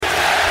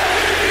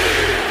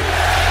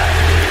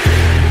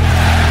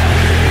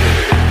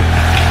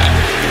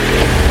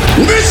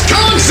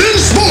Wisconsin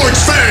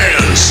sports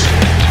fans!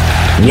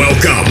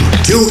 Welcome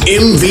to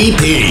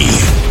MVP,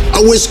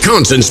 a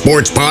Wisconsin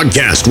sports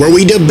podcast where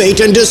we debate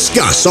and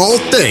discuss all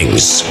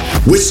things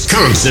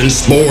Wisconsin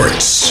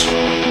sports,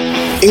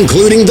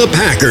 including the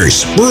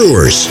Packers,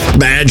 Brewers,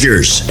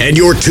 Badgers, and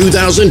your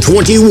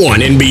 2021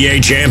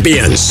 NBA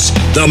champions,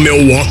 the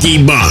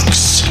Milwaukee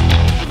Bucks.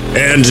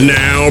 And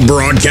now,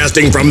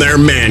 broadcasting from their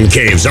man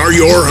caves are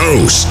your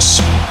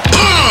hosts,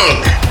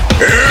 Pug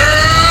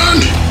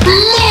and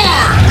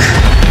Mark!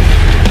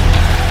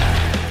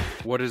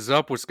 What is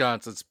up,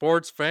 Wisconsin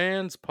sports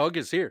fans? Pug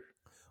is here.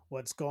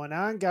 What's going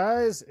on,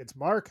 guys? It's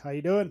Mark. How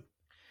you doing?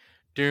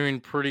 Doing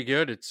pretty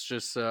good. It's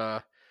just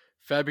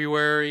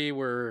February.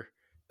 We're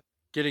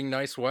getting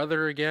nice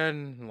weather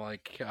again.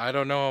 Like, I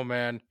don't know,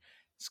 man.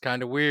 It's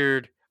kind of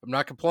weird. I'm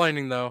not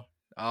complaining, though.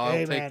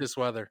 I'll take this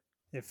weather.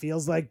 It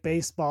feels like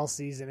baseball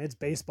season. It's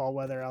baseball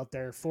weather out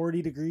there.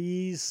 40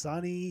 degrees,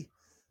 sunny.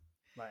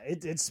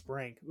 It's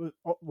spring.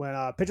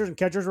 When pitchers and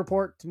catchers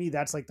report, to me,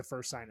 that's like the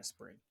first sign of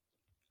spring.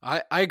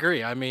 I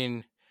agree. I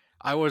mean,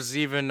 I was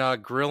even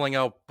grilling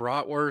out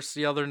bratwurst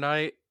the other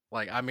night.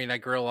 I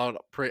grill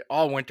out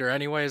all winter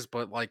anyways,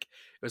 but it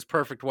was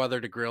perfect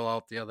weather to grill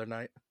out the other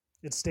night.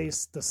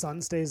 The sun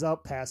stays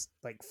up past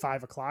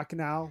 5 o'clock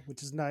now,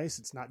 which is nice.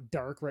 It's not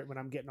dark right when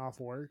I'm getting off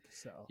work.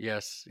 So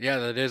yes, yeah,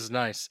 that is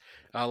nice.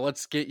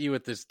 Let's get you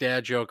with this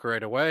dad joke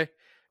right away.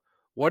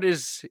 What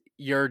is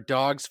your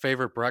dog's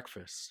favorite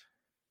breakfast?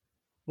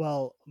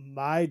 Well,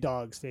 my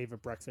dog's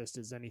favorite breakfast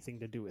is anything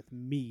to do with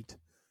meat.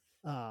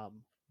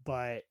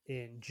 But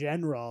in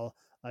general,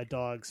 a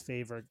dog's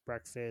favorite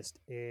breakfast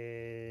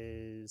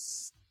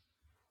is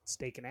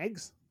steak and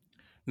eggs.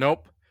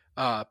 Nope.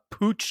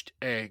 Poached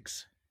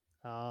eggs.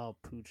 Oh,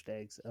 poached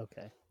eggs.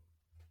 Okay.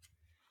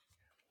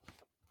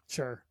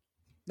 Sure.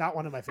 Not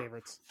one of my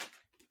favorites.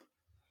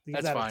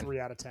 That's fine. 3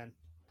 out of 10.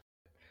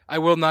 I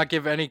will not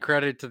give any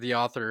credit to the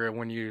author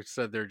when you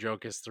said their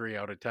joke is 3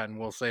 out of 10.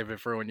 We'll save it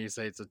for when you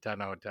say it's a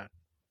 10 out of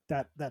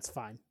 10. That's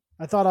fine.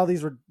 I thought all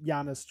these were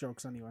Giannis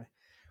jokes anyway.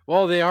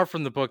 Well, they are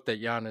from the book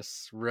that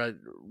Giannis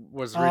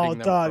was reading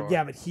them for.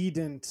 Yeah, but he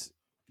didn't.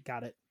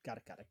 Got it.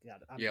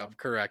 Yeah,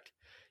 correct.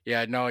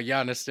 Yeah, no,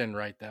 Giannis didn't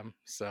write them.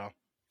 So,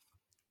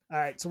 all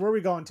right. So where are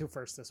we going to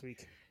first this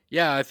week?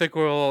 Yeah, I think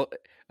we'll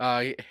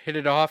hit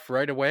it off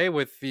right away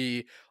with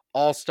the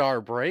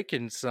All-Star break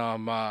and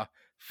some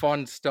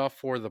fun stuff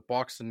for the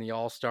Bucks in the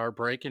All-Star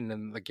break and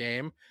in the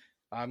game.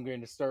 I'm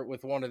going to start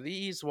with one of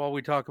these while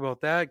we talk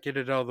about that. Get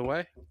it out of the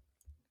way.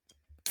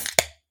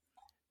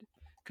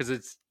 Because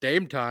it's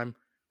Dame time.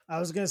 I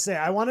was going to say,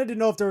 I wanted to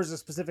know if there was a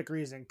specific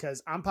reason,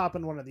 because I'm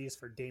popping one of these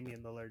for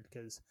Damian Lillard,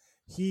 because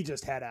he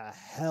just had a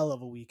hell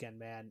of a weekend,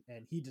 man,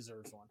 and he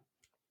deserves one.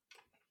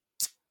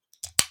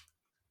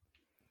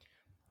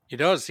 He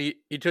does. He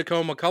took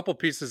home a couple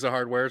pieces of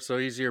hardware, so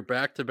he's your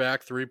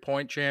back-to-back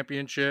three-point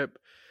championship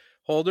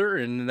holder,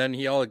 and then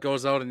he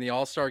goes out in the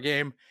All-Star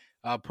game,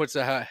 puts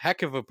a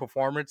heck of a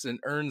performance, and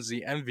earns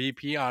the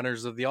MVP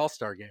honors of the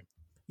All-Star game.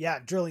 Yeah,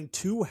 drilling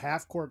 2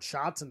 half-court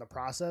shots in the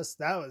process.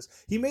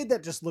 He made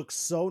that just look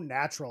so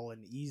natural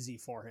and easy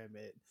for him.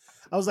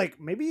 I was like,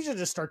 maybe you should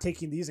just start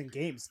taking these in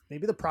games.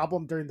 Maybe the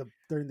problem during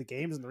the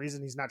games and the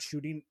reason he's not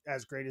shooting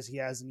as great as he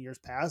has in years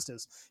past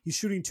is he's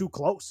shooting too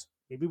close.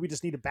 Maybe we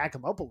just need to back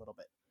him up a little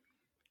bit.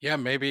 Yeah,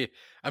 maybe.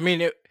 I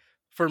mean,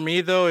 for me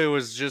though, it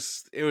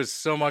was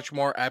so much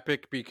more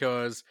epic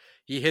because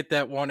he hit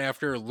that one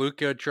after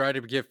Luka tried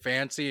to get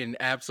fancy and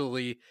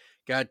absolutely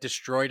got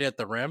destroyed at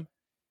the rim.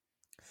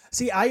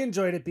 See, I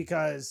enjoyed it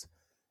because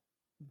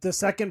the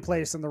second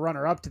place and the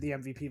runner-up to the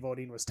MVP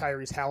voting was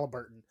Tyrese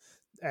Halliburton,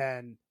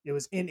 and it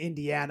was in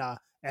Indiana.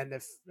 And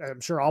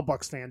I'm sure all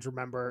Bucks fans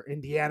remember,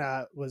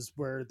 Indiana was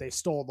where they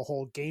stole the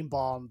whole game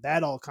ball, and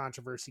that all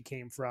controversy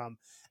came from.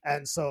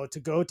 And so to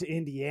go to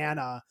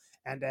Indiana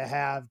and to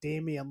have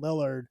Damian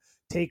Lillard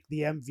take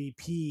the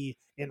MVP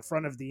in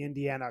front of the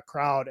Indiana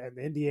crowd, and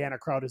the Indiana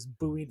crowd is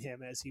booing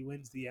him as he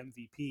wins the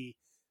MVP,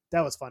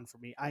 that was fun for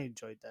me. I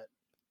enjoyed that.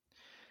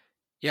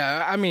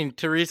 Yeah, I mean,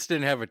 Tyrese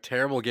didn't have a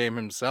terrible game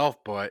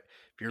himself, but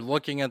if you're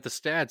looking at the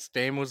stats,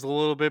 Dame was a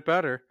little bit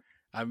better.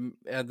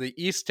 The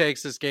East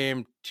takes this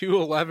game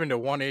 211 to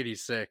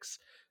 186.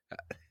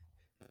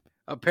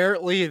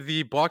 Apparently,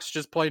 the Bucks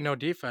just play no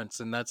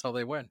defense, and that's how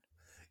they win.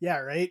 Yeah,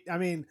 right. I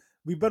mean,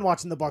 we've been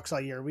watching the Bucks all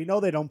year. We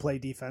know they don't play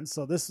defense,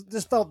 so this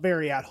felt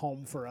very at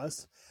home for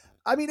us.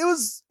 I mean, it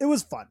was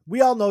fun. We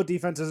all know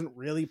defense isn't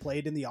really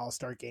played in the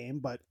All-Star game,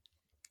 but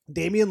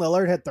Damian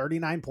Lillard had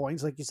 39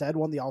 points, like you said,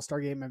 won the All-Star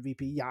game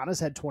MVP.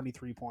 Giannis had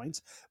 23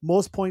 points,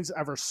 most points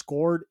ever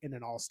scored in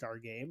an All-Star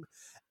game.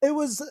 It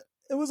was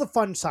a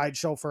fun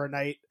sideshow for a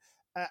night.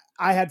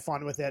 I had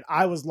fun with it.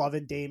 I was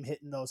loving Dame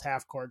hitting those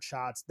half-court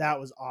shots. That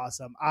was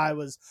awesome. I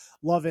was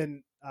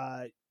loving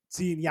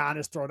seeing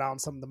Giannis throw down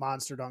some of the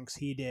monster dunks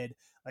he did.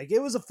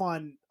 It was a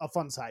fun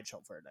sideshow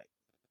for a night.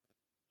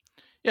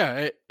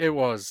 Yeah, it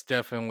was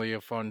definitely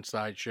a fun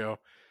sideshow.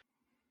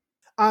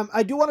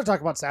 I do want to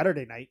talk about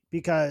Saturday night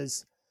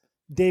because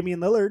Damian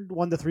Lillard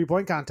won the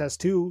 3-point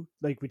contest too,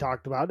 like we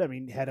talked about. I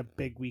mean, he had a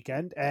big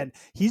weekend, and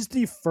he's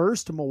the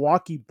first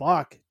Milwaukee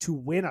Buck to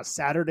win a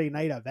Saturday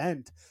night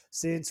event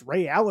since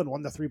Ray Allen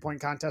won the 3-point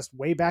contest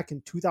way back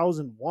in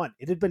 2001.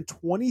 It had been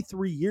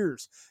 23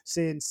 years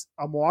since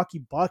a Milwaukee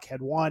Buck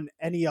had won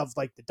any of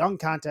like the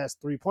dunk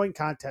contest, 3-point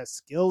contest,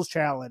 skills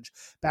challenge.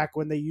 Back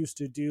when they used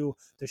to do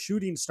the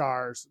shooting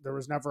stars, there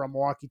was never a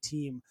Milwaukee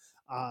team.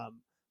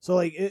 So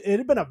like it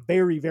had been a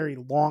very, very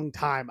long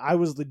time. I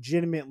was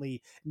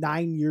legitimately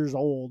 9 years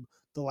old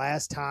the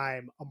last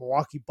time a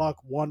Milwaukee Buck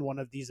won one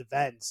of these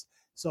events.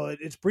 So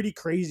it's pretty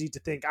crazy to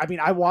think. I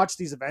mean, I watch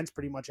these events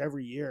pretty much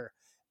every year,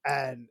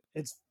 and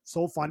it's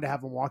so fun to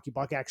have a Milwaukee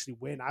Buck actually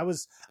win.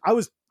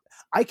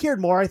 I cared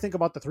more, I think,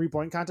 about the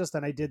 3-point contest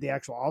than I did the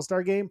actual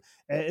All-Star game.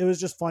 It was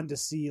just fun to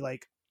see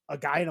like a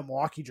guy in a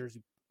Milwaukee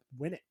jersey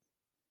win it.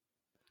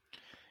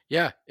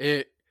 Yeah,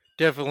 it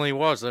definitely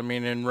was. I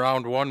mean, in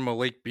round one,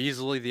 Malik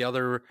Beasley, the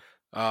other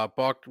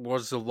Buck,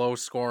 was the low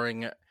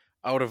scoring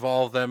out of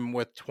all of them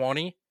with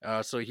 20.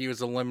 So he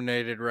was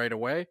eliminated right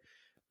away.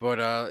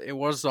 But it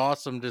was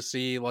awesome to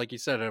see, like you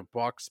said, a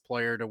Bucks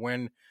player to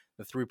win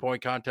the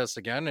 3-point contest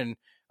again. And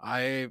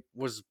I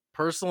was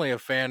personally a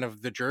fan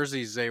of the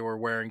jerseys they were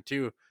wearing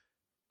too.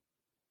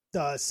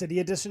 The City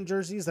Edition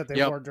jerseys that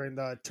they wore during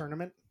the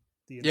tournament.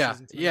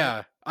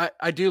 Yeah.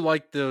 I do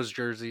like those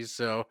jerseys,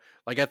 so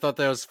like I thought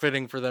that was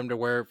fitting for them to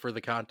wear for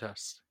the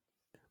contest.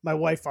 My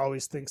wife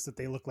always thinks that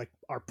they look like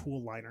our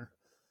pool liner.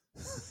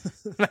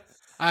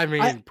 I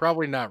mean,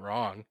 probably not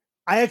wrong.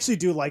 I actually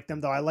do like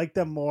them though. I like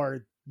them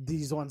more,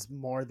 these ones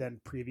more than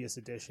previous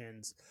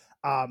editions.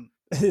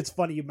 It's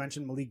funny you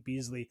mentioned Malik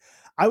Beasley.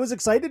 I was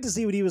excited to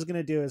see what he was going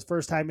to do his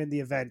first time in the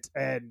event,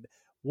 and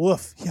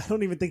woof, I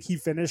don't even think he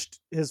finished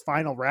his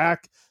final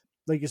rack.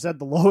 Like you said,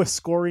 the lowest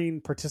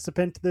scoring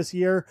participant this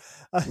year.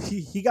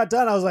 He got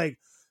done. I was like,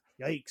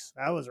 yikes,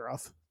 that was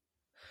rough.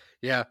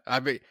 Yeah,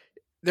 I mean,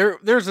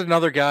 there's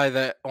another guy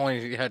that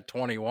only had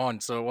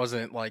 21, so it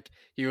wasn't like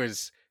he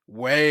was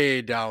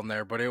way down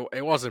there, but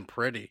it wasn't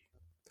pretty.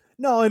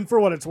 No, and for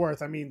what it's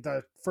worth, I mean,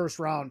 the first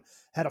round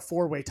had a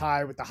 4-way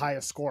tie with the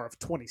highest score of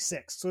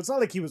 26. So it's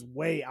not like he was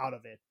way out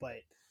of it, but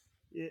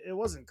it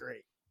wasn't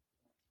great.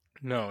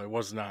 No, it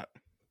was not.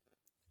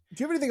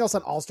 Do you have anything else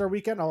on All-Star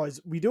Weekend?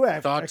 We do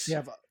have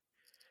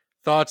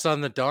thoughts on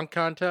the dunk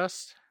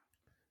contest.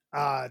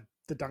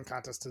 The dunk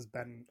contest has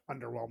been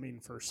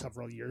underwhelming for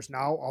several years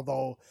now,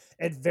 although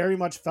it very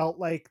much felt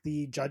like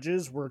the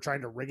judges were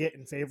trying to rig it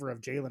in favor of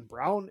Jaylen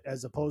Brown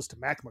as opposed to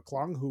Mac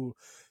McClung, who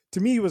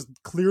to me was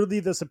clearly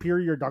the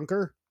superior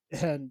dunker.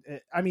 And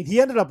I mean,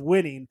 he ended up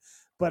winning,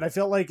 but I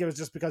felt like it was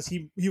just because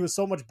he was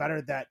so much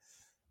better that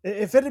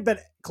if it had been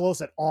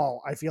close at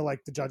all, I feel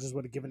like the judges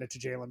would have given it to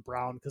Jaylen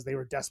Brown because they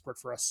were desperate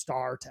for a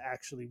star to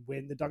actually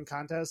win the dunk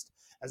contest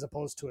as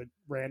opposed to a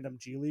random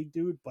G League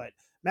dude. But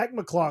Mac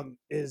McClung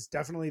is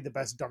definitely the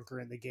best dunker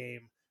in the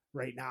game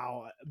right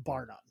now,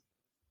 bar none.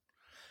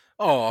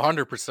 Oh,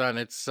 100%.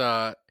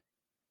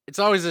 It's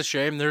always a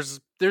shame. There's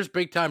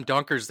big time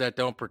dunkers that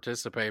don't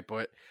participate,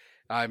 but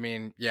I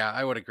mean, yeah,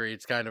 I would agree.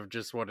 It's kind of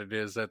just what it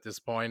is at this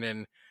point,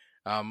 and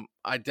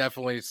I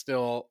definitely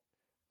still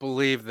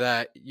believe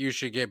that you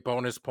should get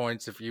bonus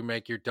points if you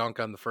make your dunk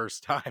on the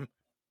first time.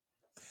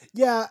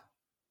 Yeah,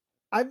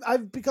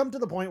 I've become to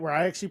the point where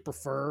I actually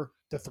prefer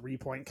the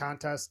 3-point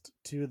contest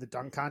to the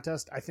dunk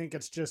contest. I think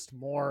it's just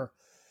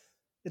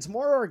it's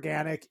more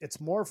organic.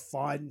 It's more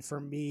fun for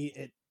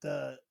me.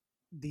 The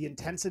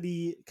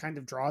intensity kind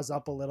of draws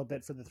up a little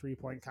bit for the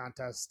 3-point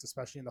contest,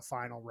 especially in the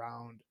final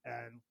round.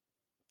 And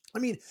I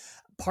mean,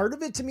 part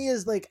of it to me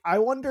is like, I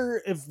wonder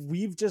if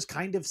we've just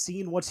kind of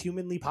seen what's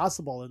humanly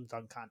possible in the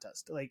dunk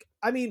contest. Like,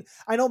 I mean,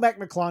 I know Mac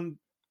McClung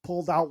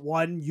pulled out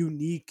one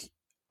unique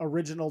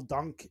original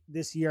dunk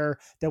this year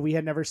that we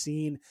had never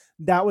seen.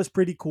 That was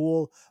pretty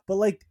cool. But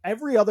like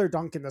every other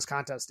dunk in this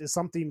contest is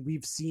something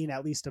we've seen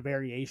at least a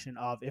variation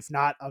of, if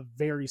not a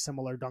very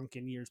similar dunk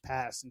in years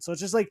past. And so it's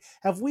just like,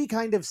 have we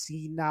kind of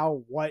seen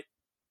now what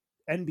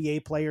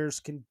NBA players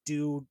can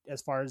do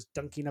as far as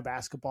dunking a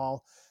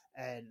basketball?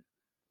 And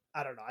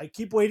I don't know. I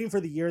keep waiting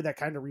for the year that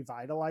kind of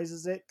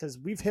revitalizes it, because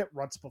we've hit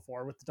ruts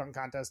before with the dunk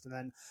contest and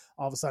then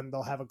all of a sudden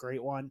they'll have a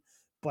great one.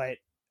 But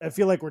I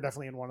feel like we're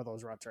definitely in one of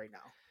those ruts right now.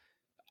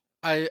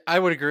 I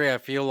would agree. I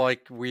feel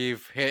like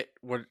we've hit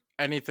what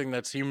anything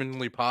that's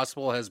humanly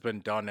possible has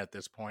been done at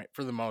this point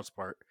for the most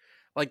part.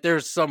 Like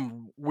there's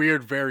some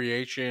weird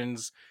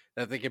variations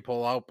that they can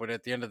pull out, but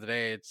at the end of the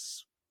day,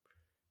 it's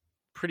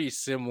pretty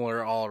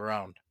similar all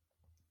around.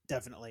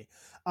 Definitely.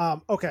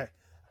 Okay.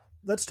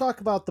 Let's talk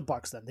about the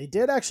Bucks then. They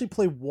did actually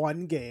play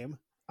one game,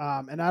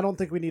 and I don't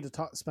think we need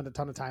to spend a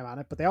ton of time on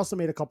it, but they also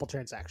made a couple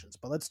transactions.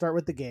 But let's start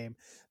with the game.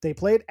 They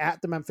played at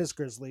the Memphis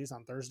Grizzlies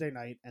on Thursday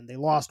night, and they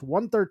lost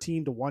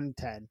 113 to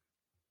 110.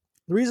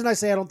 The reason I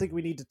say I don't think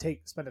we need to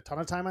spend a ton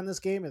of time on this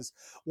game is,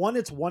 one,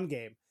 it's one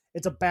game.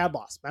 It's a bad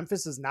loss.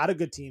 Memphis is not a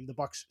good team. The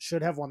Bucks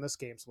should have won this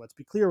game, so let's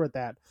be clear with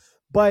that.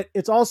 But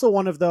it's also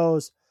one of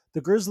those, the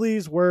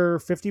Grizzlies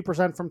were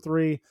 50% from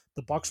three.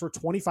 The Bucks were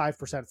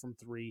 25% from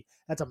three.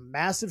 That's a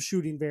massive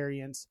shooting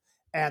variance.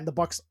 and the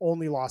Bucks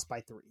only lost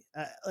by 3.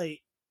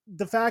 Like,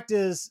 the fact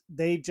is,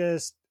 they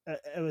just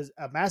it was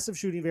a massive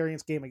shooting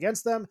variance game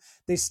against them.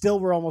 They still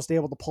were almost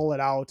able to pull it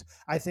out.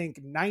 I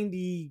think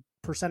 90%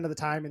 of the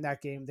time in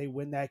that game, they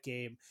win that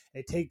game.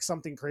 It takes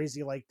something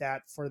crazy like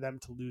that for them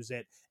to lose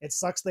it. It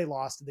sucks they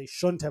lost. They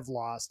shouldn't have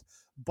lost,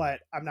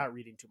 but I'm not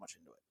reading too much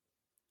into it.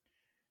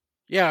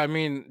 Yeah, I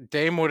mean,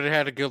 Dame would have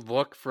had a good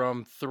look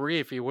from 3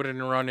 if he wouldn't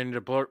run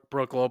into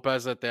Brooke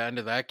Lopez at the end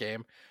of that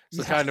game.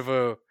 So kind of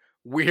a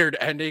weird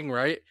ending,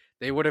 right?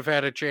 They would have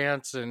had a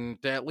chance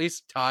and to at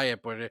least tie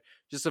it, but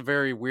just a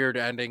very weird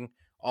ending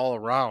all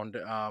around.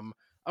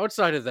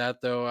 Outside of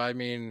that, though, I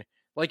mean,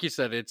 like you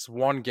said, it's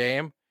one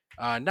game.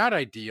 Not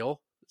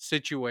ideal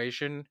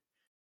situation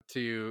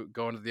to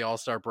go into the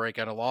All-Star break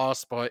at a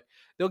loss, but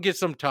they'll get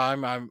some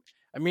time. I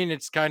mean,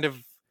 it's kind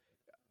of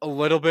a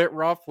little bit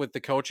rough with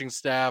the coaching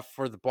staff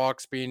for the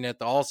Bucks being at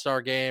the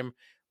All-Star game.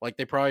 Like,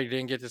 they probably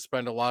didn't get to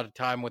spend a lot of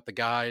time with the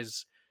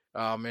guys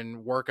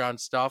and work on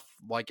stuff.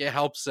 Like, it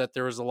helps that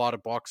there was a lot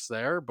of Bucks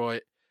there,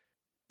 but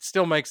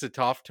still makes it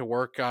tough to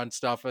work on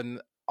stuff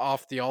and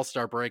off the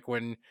All-Star break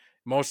when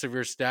most of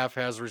your staff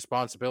has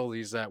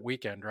responsibilities that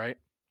weekend, right?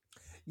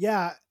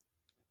 Yeah.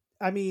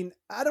 I mean,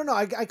 I don't know.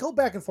 I go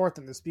back and forth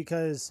on this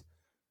because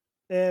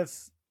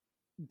if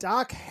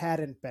Doc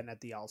hadn't been at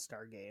the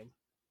All-Star game,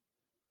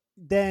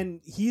 then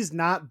he's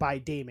not by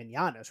Dame and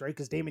Giannis, right?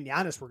 Because Dame and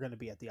Giannis were going to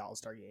be at the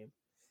All-Star game.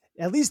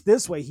 At least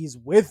this way, he's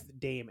with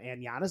Dame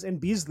and Giannis,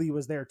 and Beasley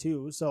was there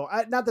too. So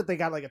not that they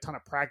got like a ton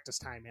of practice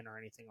time in or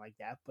anything like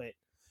that, but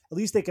at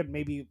least they could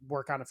maybe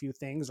work on a few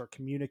things or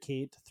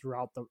communicate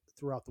throughout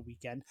the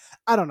weekend.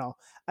 I don't know.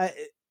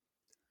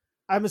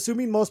 I'm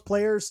assuming most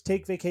players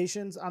take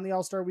vacations on the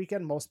All-Star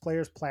weekend. Most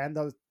players plan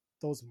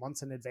those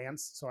months in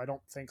advance, so I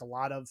don't think a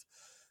lot of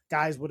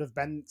guys would have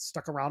been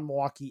stuck around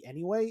Milwaukee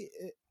anyway.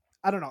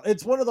 I don't know.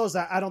 It's one of those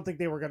that I don't think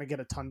they were going to get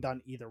a ton done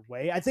either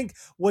way. I think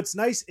what's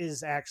nice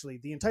is actually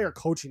the entire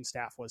coaching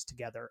staff was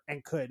together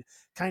and could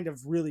kind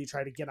of really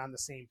try to get on the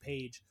same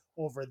page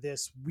over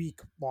this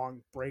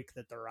week-long break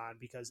that they're on,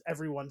 because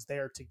everyone's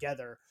there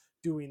together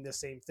doing the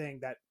same thing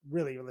that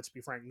really, let's be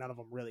frank, none of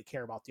them really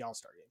care about the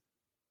All-Star game.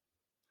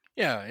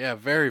 Yeah,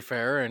 very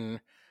fair. And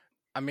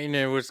I mean,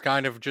 it was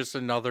kind of just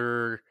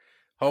another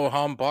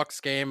ho-hum Bucks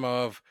game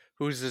of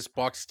who's this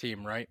Bucks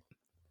team, right?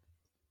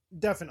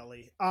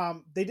 Definitely.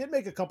 They did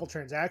make a couple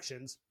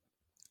transactions.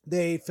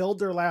 They filled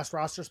their last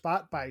roster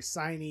spot by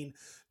signing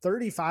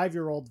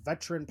 35-year-old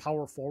veteran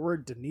power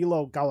forward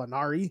Danilo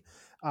Gallinari.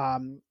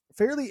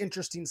 Fairly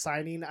interesting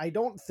signing. I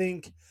don't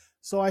think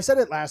so. I said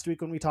it last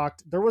week when we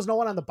talked. There was no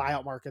one on the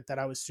buyout market that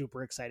I was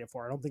super excited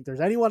for. I don't think there's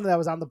anyone that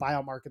was on the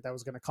buyout market that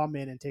was going to come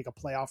in and take a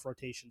playoff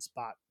rotation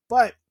spot.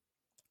 But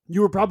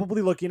you were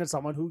probably looking at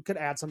someone who could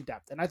add some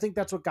depth, and I think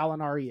that's what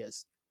Gallinari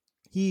is.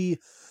 He,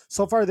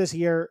 so far this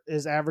year,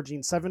 is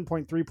averaging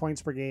 7.3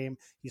 points per game.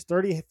 He's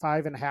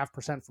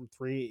 35.5% from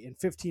 3 in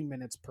 15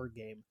 minutes per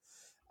game.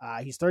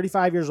 He's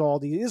 35 years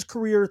old. He is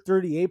career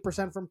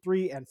 38% from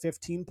 3 and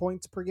 15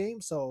 points per game.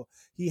 So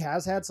he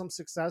has had some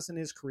success in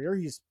his career.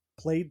 He's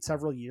played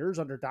several years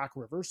under Doc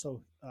Rivers,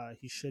 so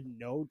he should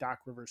know Doc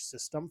Rivers'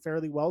 system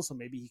fairly well, so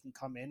maybe he can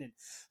come in and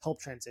help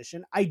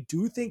transition. I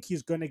do think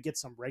he's going to get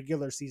some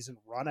regular season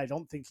run. I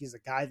don't think he's a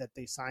guy that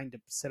they signed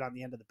to sit on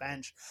the end of the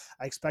bench.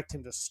 I expect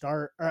him to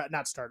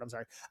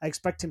I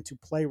expect him to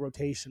play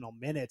rotational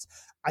minutes.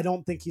 I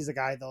don't think he's a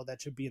guy, though,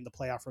 that should be in the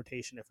playoff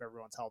rotation if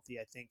everyone's healthy.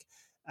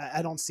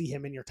 I don't see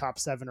him in your top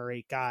 7 or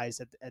 8 guys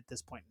at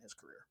this point in his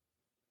career.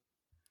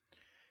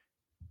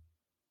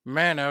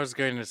 Man, I was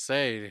going to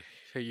say,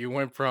 you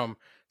went from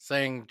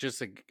saying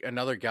just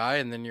another guy,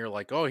 and then you're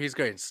like, oh, he's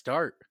going to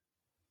start.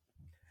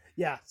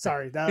 Yeah,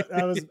 sorry. That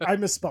was I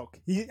misspoke.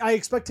 I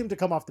expect him to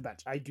come off the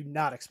bench. I do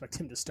not expect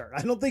him to start.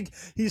 I don't think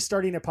he's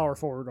starting at power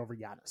forward over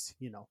Giannis.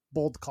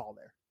 Bold call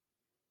there.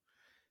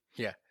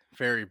 Yeah,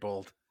 very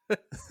bold.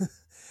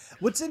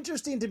 What's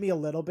interesting to me a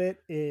little bit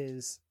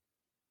is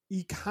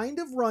he kind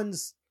of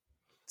runs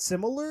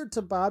similar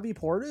to Bobby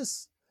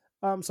Portis.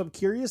 So I'm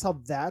curious how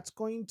that's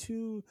going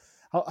to...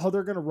 How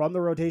they're going to run the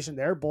rotation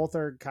there. Both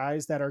are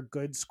guys that are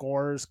good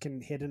scorers,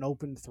 can hit an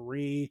open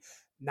 3,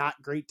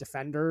 not great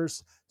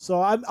defenders. So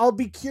I'll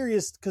be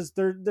curious because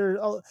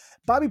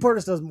Bobby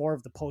Portis does more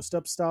of the post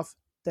up stuff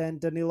than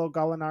Danilo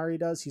Gallinari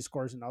does. He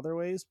scores in other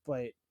ways,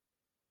 but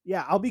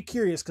yeah, I'll be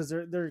curious because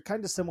they're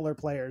kind of similar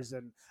players,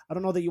 and I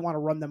don't know that you want to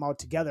run them out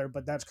together,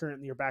 but that's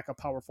currently your backup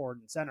power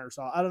forward and center.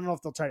 So I don't know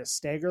if they'll try to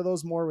stagger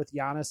those more with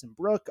Giannis and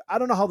Brooke. I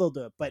don't know how they'll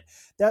do it, but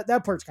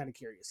that part's kind of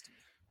curious to me.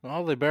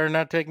 Well, they better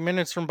not take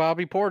minutes from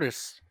Bobby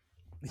Portis.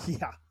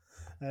 Yeah.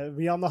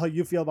 We all know how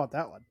you feel about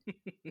that one.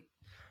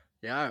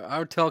 Yeah, I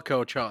would tell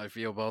Coach how I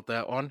feel about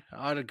that one.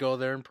 I'd go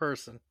there in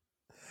person.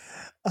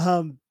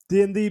 Then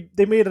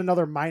they made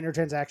another minor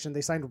transaction.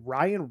 They signed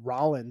Ryan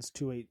Rollins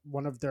to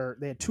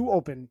they had 2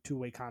 open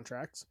 2-way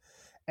contracts,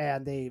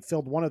 and they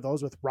filled one of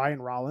those with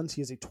Ryan Rollins.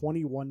 He is a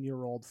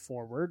 21-year-old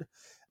forward.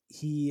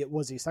 He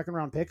was a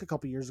second-round pick a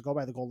couple years ago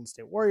by the Golden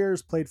State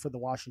Warriors, played for the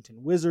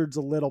Washington Wizards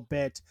a little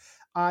bit.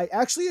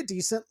 Actually a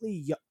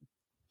decently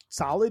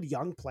solid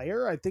young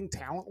player. I think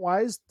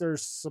talent-wise,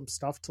 there's some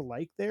stuff to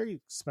like there,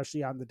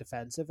 especially on the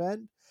defensive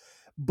end.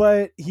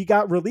 But he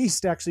got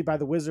released actually by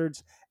the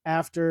Wizards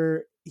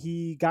after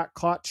he got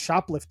caught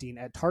shoplifting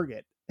at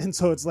Target. And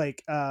so it's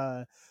like,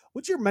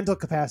 what's your mental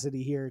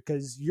capacity here?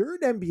 Because you're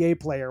an NBA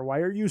player. Why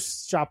are you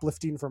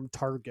shoplifting from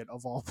Target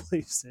of all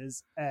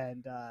places?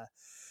 And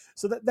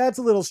so that's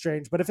a little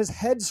strange. But if his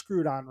head's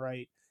screwed on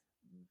right,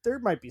 there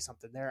might be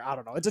something there. I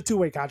don't know. It's a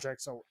two-way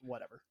contract, so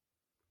whatever.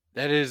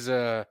 That is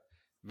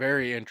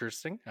very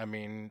interesting. I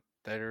mean,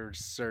 there's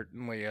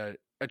certainly a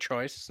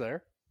choice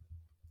there.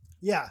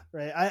 Yeah,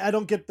 right. I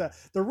don't get the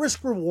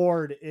risk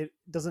reward. It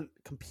doesn't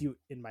compute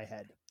in my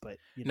head, but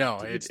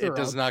it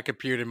does not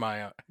compute in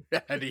my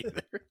head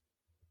either.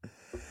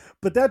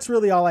 But that's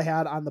really all I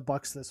had on the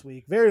Bucks this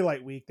week. Very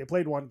light week. They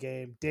played one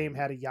game. Dame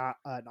had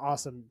an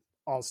awesome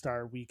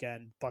All-Star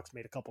weekend. Bucks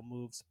made a couple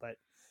moves, but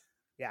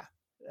yeah,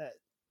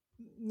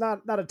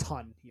 not a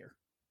ton here.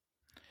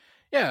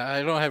 Yeah,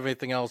 I don't have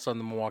anything else on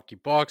the Milwaukee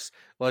Bucks.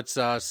 Let's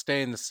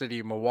stay in the city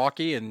of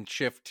Milwaukee and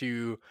shift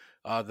to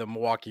the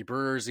Milwaukee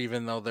Brewers,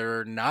 even though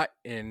they're not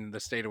in the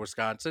state of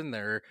Wisconsin.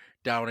 They're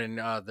down in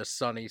the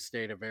sunny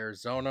state of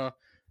Arizona.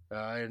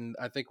 And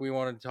I think we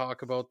want to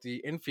talk about the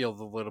infield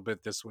a little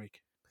bit this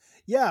week.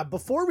 Yeah,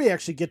 before we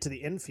actually get to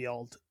the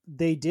infield,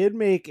 they did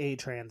make a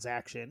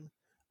transaction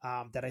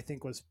that I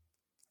think was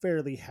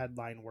fairly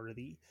headline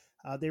worthy.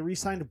 They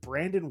re-signed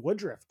Brandon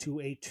Woodruff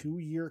to a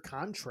 2-year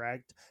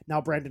contract.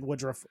 Now, Brandon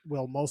Woodruff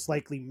will most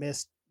likely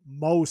miss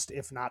most,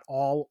 if not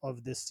all,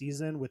 of this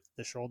season with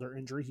the shoulder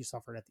injury he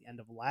suffered at the end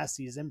of last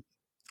season.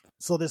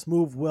 So this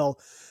move will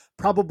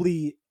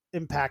probably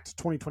impact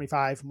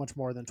 2025 much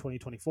more than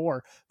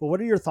 2024. But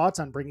what are your thoughts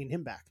on bringing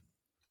him back?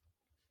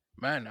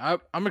 Man,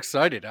 I'm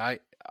excited.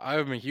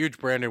 I'm a huge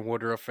Brandon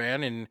Woodruff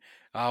fan, and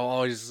I'll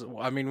always.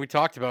 I mean, we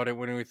talked about it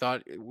when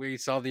we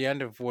saw the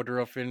end of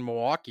Woodruff in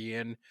Milwaukee,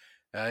 and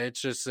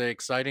it's just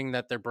exciting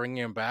that they're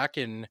bringing him back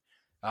and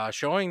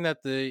showing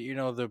that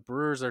the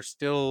Brewers are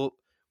still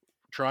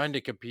trying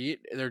to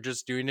compete. They're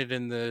just doing it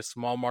in the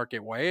small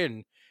market way,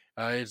 and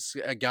it's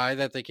a guy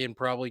that they can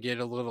probably get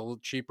a little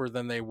cheaper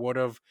than they would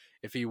have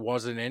if he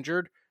wasn't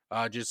injured.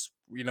 Just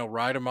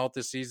ride him out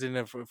this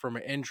season from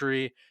an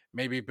injury,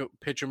 maybe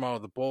pitch him out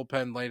of the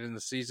bullpen late in the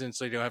season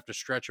so you don't have to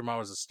stretch him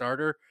out as a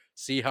starter,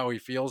 see how he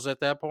feels at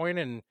that point,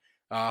 and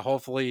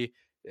hopefully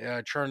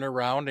turn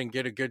around and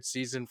get a good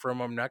season from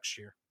him next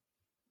year.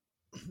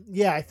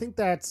 Yeah, I think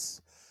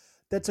that's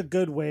a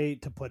good way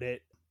to put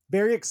it.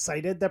 Very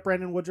excited that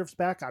Brandon Woodruff's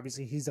back.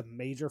 Obviously, he's a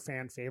major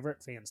fan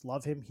favorite. Fans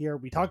love him here.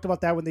 We talked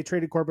about that when they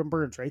traded Corbin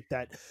Burns, right?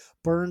 That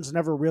Burns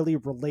never really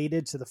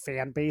related to the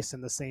fan base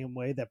in the same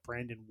way that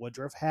Brandon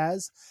Woodruff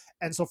has.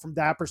 And so from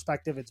that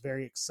perspective, it's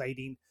very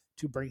exciting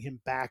to bring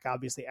him back.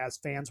 Obviously, as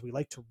fans, we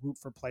like to root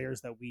for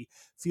players that we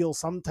feel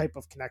some type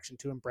of connection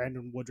to, and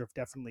Brandon Woodruff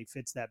definitely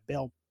fits that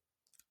bill.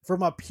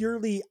 From a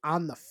purely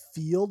on the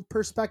field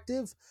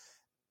perspective,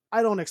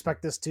 I don't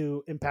expect this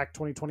to impact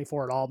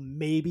 2024 at all.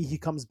 Maybe he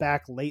comes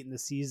back late in the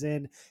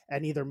season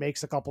and either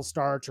makes a couple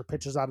starts or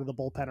pitches out of the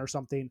bullpen or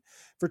something.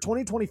 For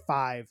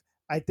 2025,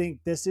 I think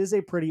this is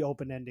a pretty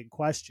open-ended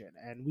question,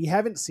 and we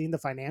haven't seen the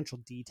financial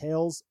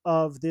details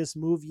of this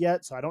move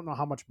yet, so I don't know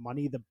how much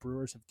money the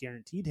Brewers have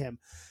guaranteed him,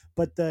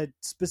 but the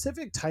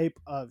specific type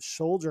of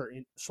shoulder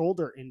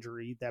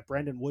injury that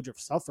Brandon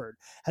Woodruff suffered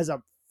has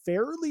a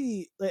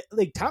fairly,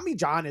 like Tommy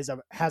John has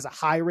a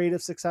high rate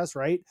of success,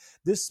 right?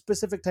 This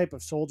specific type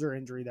of shoulder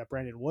injury that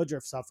Brandon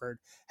Woodruff suffered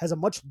has a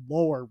much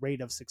lower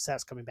rate of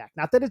success coming back.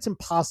 Not that it's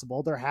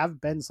impossible. There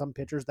have been some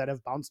pitchers that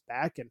have bounced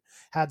back and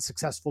had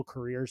successful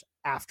careers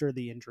after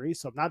the injury.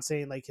 So I'm not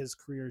saying like his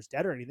career is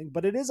dead or anything,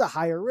 but it is a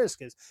higher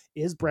risk.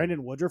 Is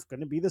Brandon Woodruff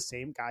going to be the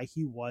same guy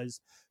he was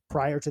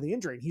prior to the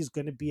injury? And he's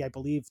going to be, I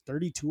believe,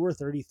 32 or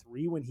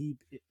 33 when he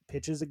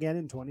pitches again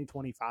in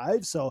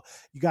 2025. So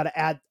you got to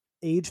add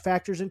age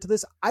factors into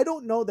this. I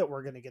don't know that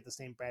we're going to get the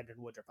same Brandon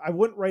Woodruff. I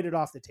wouldn't write it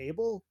off the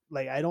table.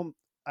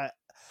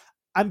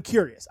 I'm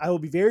curious. I will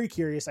be very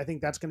curious. I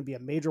think that's going to be a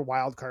major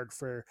wild card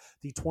for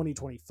the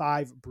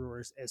 2025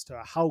 Brewers as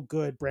to how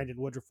good Brandon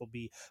Woodruff will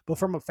be. But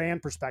from a fan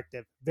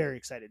perspective, very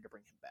excited to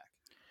bring him back.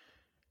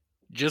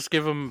 Just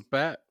give him a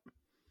bat.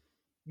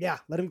 Yeah,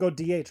 let him go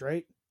DH,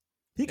 right?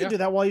 He can do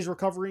that while he's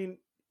recovering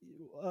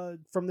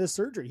from this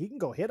surgery. He can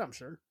go hit, I'm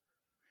sure.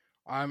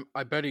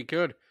 I bet he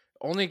could.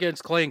 Only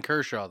against Clay and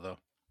Kershaw, though.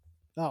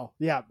 Oh,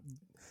 yeah.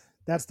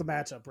 That's the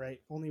matchup, right?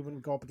 Only when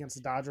we go up against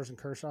the Dodgers and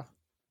Kershaw.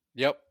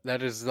 Yep,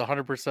 that is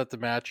 100% the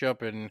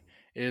matchup, and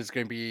it is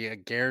going to be a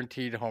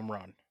guaranteed home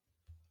run.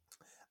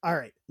 All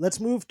right,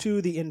 let's move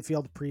to the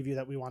infield preview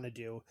that we want to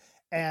do.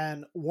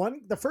 And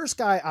the first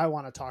guy I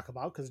want to talk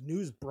about, because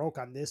news broke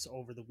on this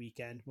over the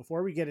weekend,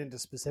 before we get into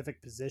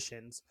specific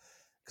positions,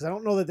 because I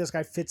don't know that this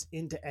guy fits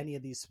into any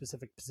of these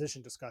specific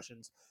position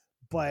discussions,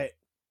 but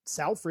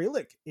Sal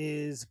Frelick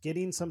is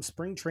getting some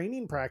spring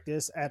training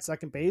practice at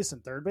second base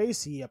and third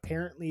base.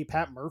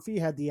 Pat Murphy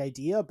had the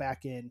idea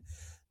back in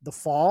the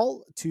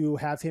fall to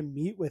have him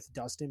meet with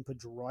Dustin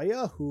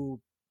Pedroia, who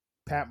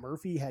Pat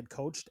Murphy had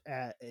coached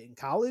in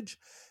college.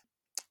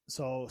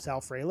 So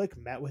Sal Frelick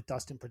met with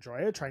Dustin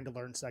Pedroia trying to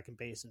learn second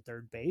base and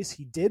third base.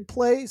 He did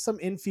play some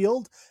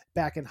infield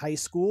back in high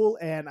school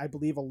and I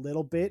believe a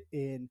little bit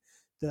in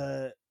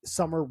the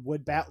summer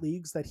wood bat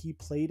leagues that he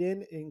played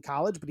in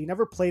college, but he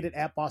never played it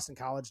at Boston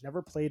College,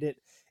 never played it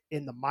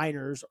in the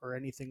minors or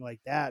anything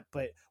like that.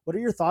 But what are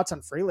your thoughts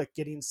on Frelick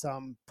getting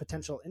some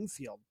potential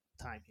infield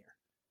time here?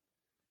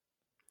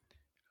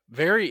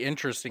 Very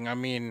interesting. I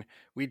mean,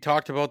 we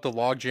talked about the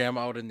logjam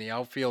out in the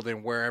outfield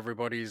and where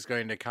everybody's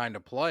going to kind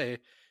of play.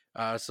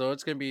 So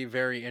it's going to be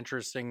very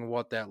interesting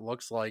what that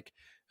looks like.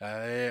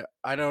 I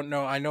don't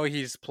know. I know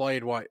he's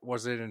played, what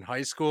was it, in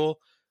high school?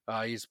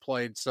 He's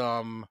played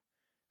some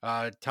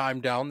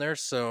time down there.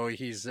 So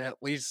he's at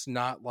least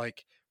not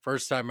like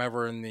first time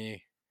ever in the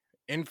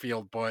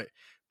infield, but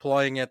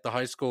playing at the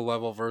high school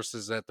level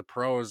versus at the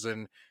pros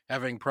and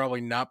having probably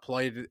not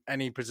played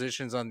any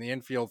positions on the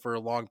infield for a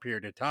long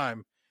period of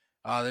time.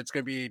 That's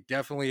going to be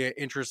definitely an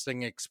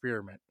interesting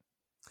experiment.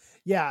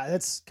 Yeah,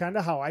 that's kind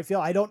of how I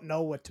feel. I don't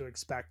know what to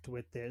expect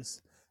with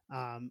this.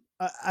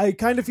 I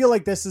kind of feel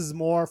like this is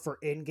more for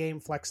in-game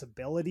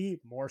flexibility,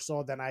 more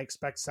so than I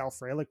expect Sal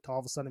Frelick to all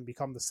of a sudden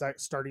become the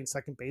starting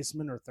second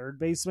baseman or third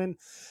baseman.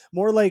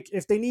 More like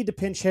if they need to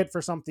pinch hit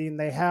for something,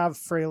 they have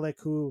Frelick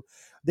who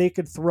they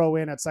could throw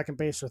in at second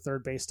base or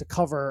third base to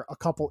cover a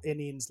couple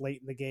innings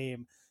late in the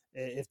game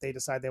if they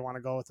decide they want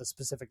to go with a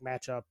specific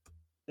matchup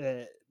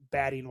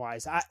batting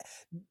wise.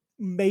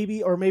 Maybe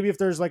if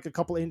there's like a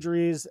couple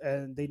injuries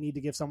and they need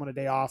to give someone a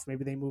day off,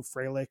 maybe they move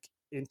Frelick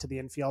into the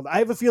infield. I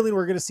have a feeling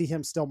we're going to see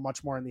him still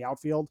much more in the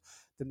outfield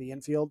than the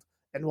infield.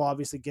 And we'll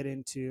obviously get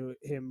into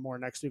him more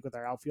next week with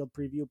our outfield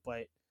preview.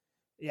 But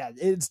yeah,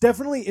 it's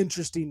definitely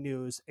interesting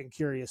news and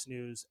curious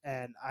news.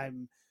 And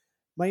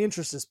my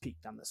interest is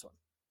peaked on this one.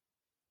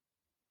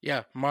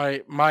 Yeah,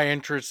 my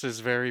interest is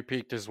very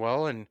peaked as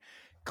well. And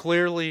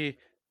clearly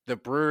the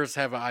Brewers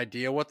have an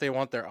idea what they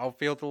want their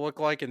outfield to look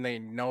like, and they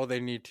know they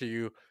need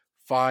to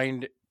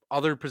find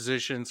other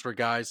positions for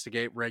guys to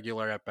get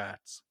regular at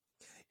bats.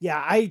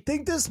 Yeah, I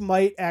think this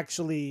might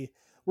actually,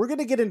 we're going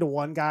to get into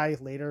one guy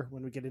later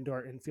when we get into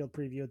our infield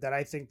preview that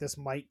I think this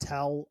might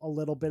tell a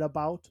little bit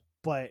about,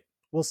 but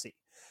we'll see.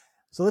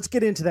 So let's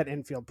get into that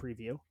infield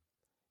preview.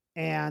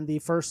 And the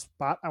first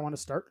spot I want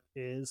to start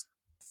is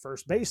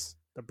first base.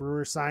 The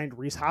Brewers signed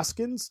Rhys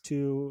Hoskins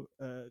to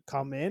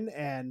come in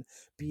and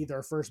be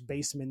their first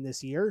baseman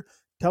this year.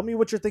 Tell me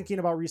what you're thinking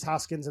about Rhys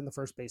Hoskins in the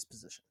first base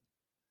position.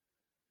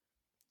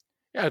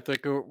 Yeah, I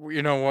think,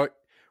 you know what,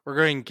 we're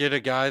going to get a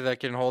guy that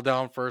can hold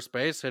down first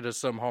base, hit us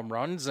some home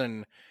runs,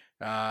 and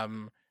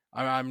I'm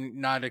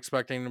not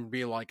expecting him to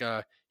be like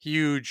a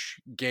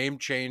huge game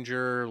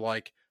changer,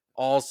 like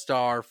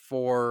all-star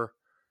for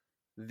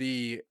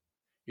the,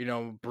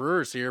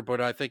 Brewers here,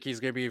 but I think he's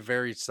going to be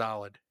very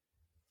solid.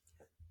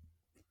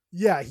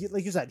 Yeah,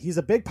 like you said, he's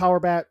a big power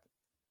bat.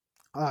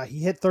 He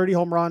hit 30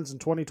 home runs in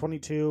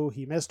 2022.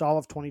 He missed all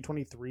of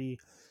 2023.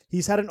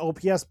 He's had an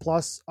OPS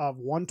plus of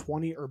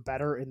 120 or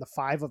better in the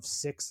 5 of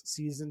 6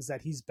 seasons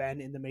that he's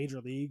been in the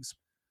major leagues.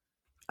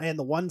 And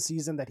the one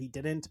season that he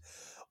didn't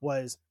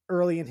was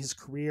early in his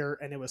career,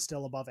 and it was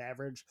still above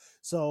average.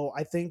 So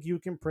I think you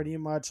can pretty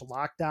much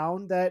lock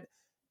down that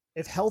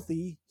if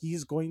healthy,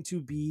 he's going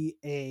to be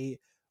a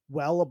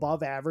well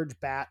above average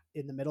bat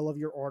in the middle of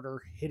your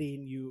order,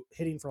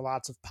 hitting for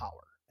lots of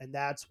power. And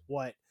that's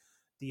what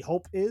the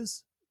hope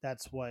is.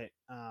 That's what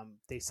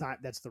they signed.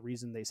 That's the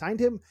reason they signed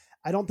him.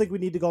 I don't think we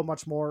need to go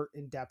much more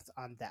in depth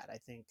on that. I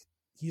think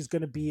he's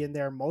going to be in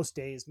there most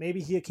days. Maybe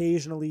he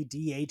occasionally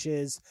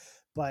DHs,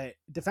 but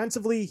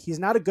defensively, he's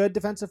not a good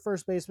defensive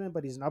first baseman,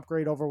 but he's an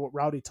upgrade over what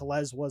Rowdy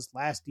Tellez was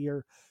last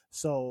year.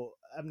 So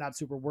I'm not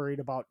super worried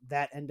about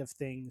that end of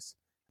things.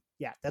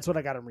 Yeah, that's what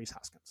I got on Rhys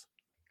Hoskins.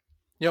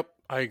 Yep,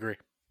 I agree.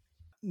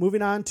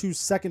 Moving on to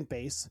second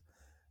base.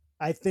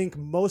 I think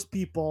most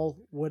people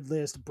would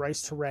list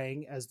Bryce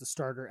Terang as the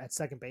starter at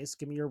second base.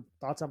 Give me your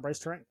thoughts on Bryce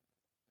Terang.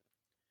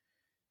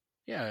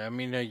 Yeah, I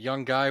mean, a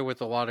young guy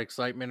with a lot of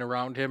excitement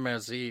around him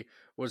as he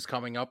was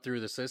coming up through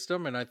the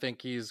system, and I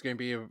think he's going to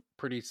be a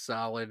pretty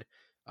solid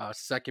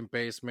second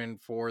baseman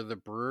for the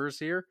Brewers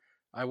here.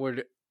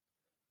 We're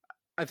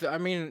going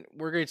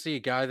to see a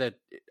guy that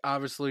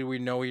obviously we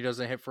know he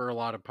doesn't hit for a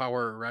lot of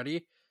power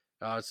already,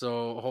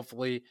 so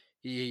hopefully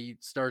he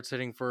starts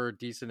hitting for a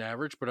decent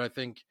average, but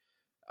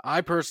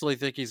I personally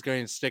think he's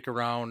going to stick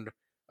around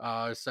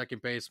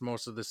second base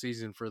most of the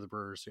season for the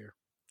Brewers here.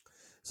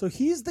 So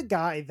he's the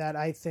guy that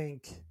I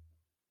think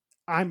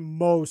I'm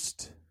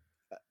most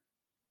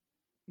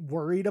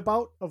worried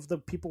about of the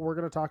people we're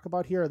going to talk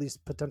about here, are these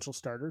potential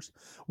starters.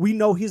 We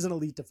know he's an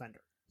elite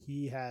defender.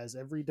 He has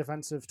every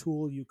defensive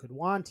tool you could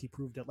want. He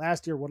proved it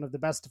last year, one of the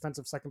best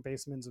defensive second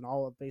basemen in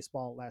all of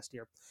baseball last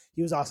year.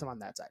 He was awesome on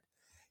that side.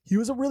 He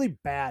was really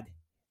bad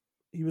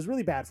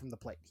from the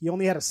plate. He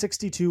only had a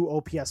 62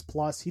 OPS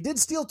plus. He did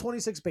steal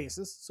 26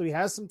 bases, so he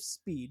has some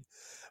speed.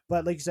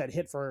 But like you said,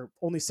 hit for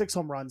only 6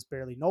 home runs,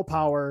 barely no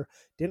power,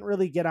 didn't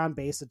really get on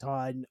base a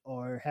ton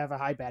or have a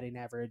high batting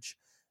average.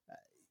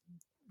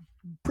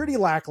 Pretty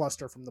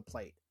lackluster from the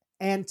plate.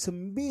 And to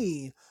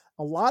me,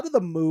 a lot of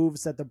the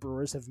moves that the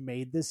Brewers have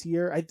made this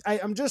year,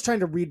 I'm just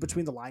trying to read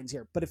between the lines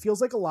here, but it feels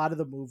like a lot of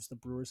the moves the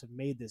Brewers have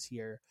made this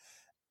year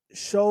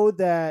show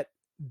that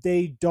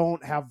they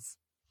don't have,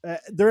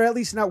 they're at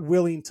least not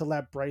willing to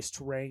let Bryce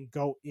Terang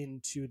go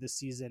into the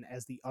season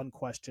as the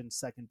unquestioned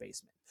second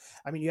baseman.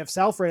 I mean, you have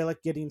Sal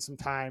Frelick getting some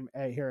time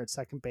here at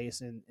second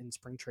base in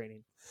spring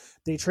training.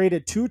 They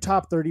traded 2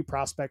 top 30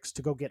 prospects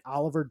to go get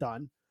Oliver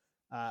Dunn,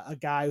 a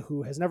guy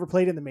who has never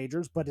played in the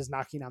majors, but is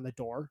knocking on the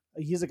door.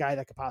 He's a guy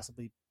that could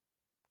possibly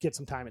get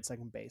some time at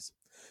second base.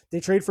 They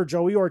trade for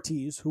Joey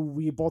Ortiz, who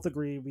we both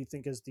agree we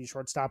think is the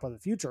shortstop of the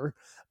future.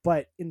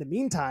 But in the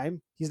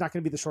meantime, he's not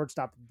going to be the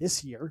shortstop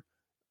this year.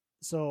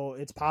 So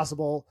it's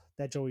possible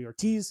that Joey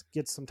Ortiz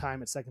gets some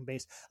time at second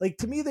base. Like,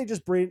 to me, they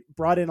just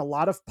brought in a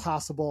lot of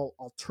possible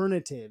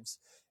alternatives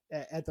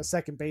at the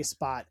second base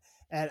spot.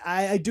 And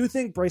I do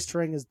think Bryce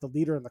Terang is the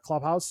leader in the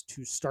clubhouse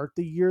to start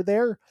the year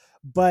there.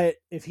 But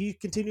if he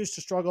continues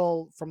to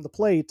struggle from the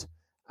plate,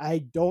 I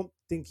don't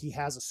think he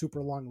has a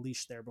super long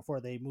leash there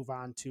before they move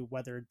on to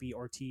whether it be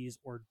Ortiz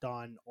or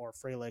Dunn or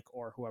Frelick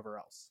or whoever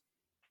else.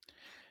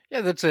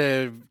 Yeah, that's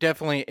a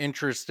definitely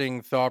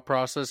interesting thought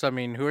process. I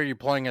mean, who are you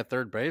playing at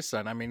third base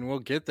then? I mean, we'll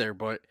get there,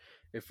 but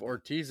if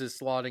Ortiz is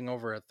slotting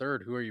over at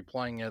third, who are you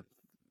playing at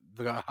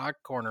the hot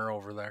corner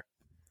over there?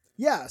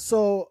 Yeah,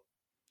 so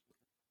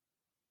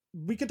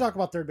we can talk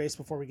about third base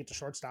before we get to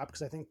shortstop,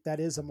 because I think that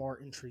is a more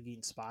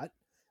intriguing spot.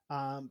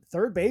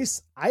 Third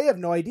base, I have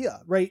no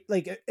idea, right?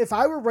 Like, if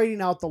I were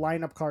writing out the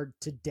lineup card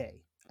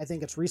today, I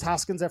think it's Rhys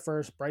Hoskins at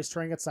first, Bryce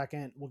Terang at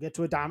second. We'll get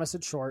to Adames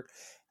at short.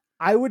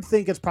 I would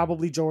think it's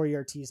probably Joey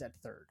Ortiz at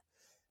third.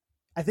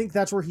 I think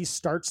that's where he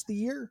starts the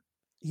year.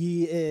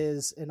 He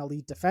is an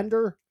elite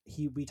defender.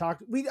 We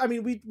talked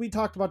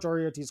about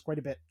Joey Ortiz quite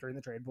a bit during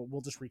the trade, but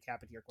we'll just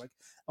recap it here quick.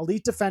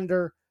 Elite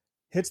defender,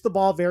 hits the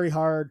ball very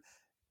hard,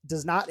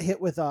 does not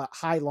hit with a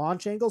high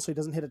launch angle, so he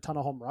doesn't hit a ton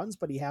of home runs,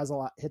 but he has a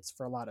lot, hits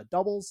for a lot of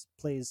doubles,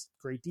 plays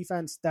great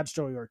defense. That's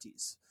Joey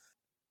Ortiz.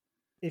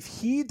 If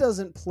he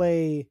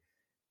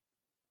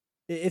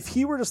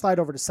were to slide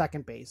over to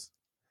second base,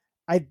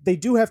 they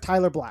do have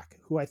Tyler Black,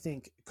 who I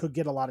think could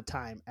get a lot of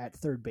time at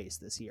third base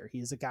this year. He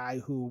is a guy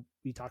who,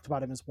 we talked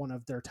about him as one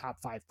of their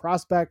top 5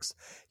 prospects.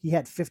 He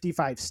had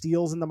 55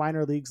 steals in the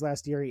minor leagues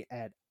last year. He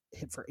had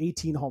hit for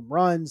 18 home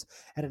runs,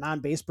 had an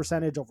on-base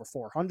percentage over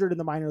 400 in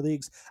the minor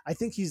leagues. I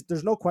think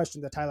there's no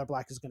question that Tyler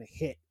Black is going to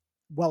hit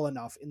well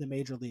enough in the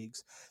major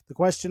leagues. The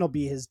question will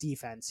be his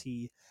defense.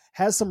 He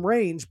has some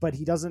range, but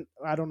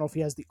I don't know if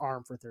he has the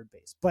arm for third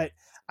base. But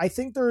I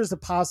think there is a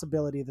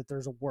possibility that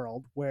there's a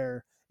world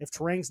where if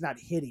Terang's not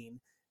hitting,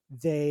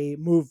 they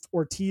move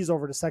Ortiz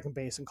over to second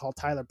base and call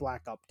Tyler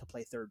Black up to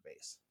play third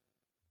base.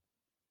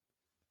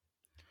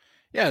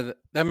 Yeah,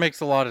 that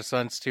makes a lot of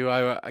sense too.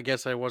 I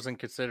guess I wasn't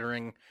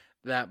considering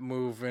that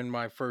move in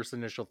my first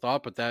initial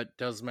thought, but that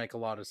does make a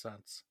lot of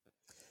sense.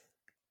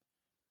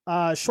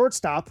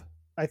 Shortstop,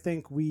 I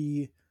think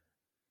it's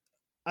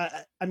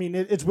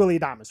Willy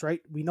Adames, right?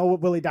 We know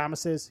what Willy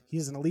Adames is.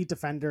 He's an elite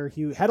defender.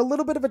 He had a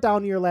little bit of a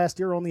down year last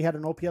year, only had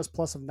an OPS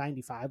plus of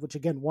 95, which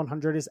again,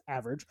 100 is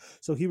average.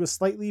 So he was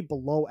slightly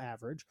below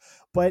average.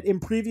 But in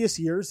previous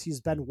years,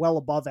 he's been well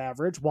above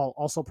average while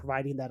also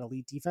providing that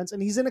elite defense.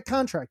 And he's in a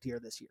contract year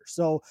this year.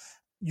 So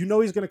he's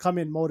going to come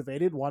in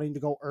motivated, wanting to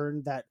go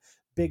earn that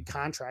big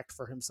contract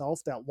for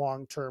himself, that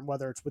long-term,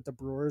 whether it's with the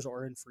Brewers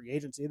or in free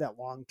agency, that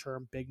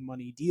long-term big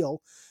money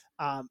deal.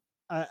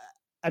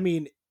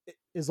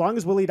 As long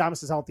as Willy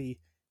Adames is healthy,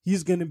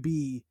 he's going to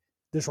be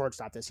the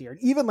shortstop this year.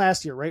 And even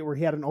last year, right, where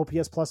he had an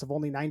OPS plus of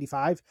only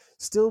 95,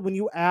 still when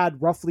you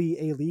add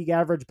roughly a league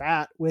average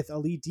bat with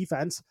elite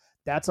defense,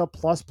 that's a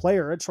plus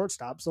player at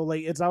shortstop. So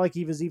it's not like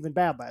he was even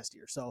bad last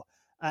year. So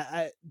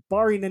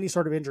barring any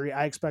sort of injury,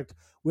 I expect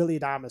Willy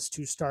Adames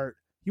to start.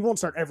 He won't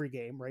start every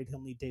game, right?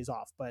 He'll need days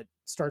off, but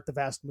start the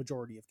vast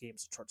majority of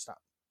games at shortstop.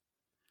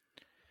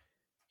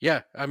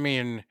 Yeah, I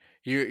mean,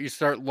 you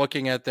start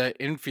looking at that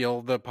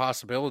infield, the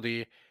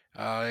possibility.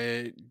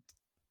 The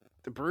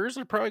Brewers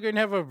are probably going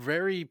to have a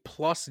very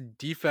plus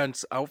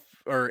defense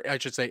or I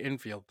should say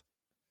infield.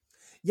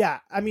 Yeah,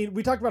 I mean,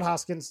 we talked about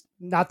Hoskins,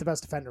 not the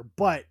best defender,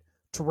 but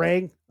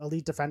Terang,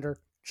 elite defender.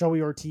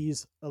 Joey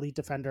Ortiz, elite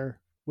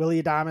defender.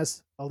 Willy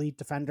Adames, elite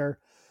defender.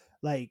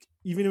 Like,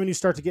 even when you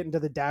start to get into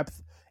the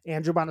depth,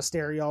 Andrew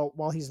Monasterio,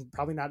 while he's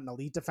probably not an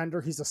elite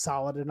defender, he's a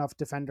solid enough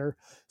defender.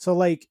 So,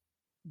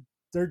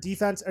 their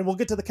defense, and we'll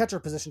get to the catcher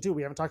position too.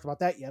 We haven't talked about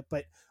that yet,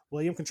 but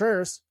William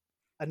Contreras,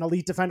 an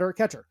elite defender at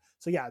catcher.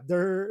 So yeah,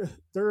 their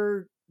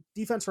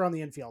defense around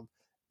the infield,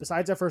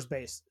 besides at first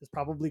base, is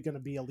probably going to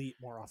be elite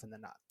more often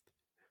than not.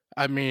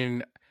 I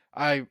mean,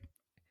 I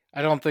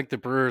don't think the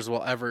Brewers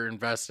will ever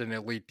invest in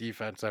elite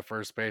defense at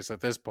first base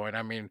at this point.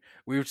 I mean,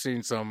 we've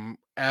seen some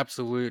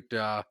absolute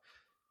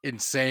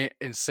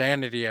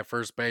insanity at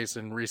first base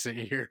in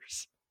recent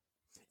years.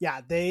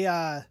 Yeah, they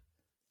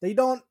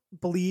don't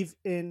believe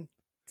in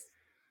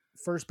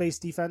first base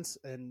defense,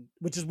 and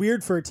which is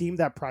weird for a team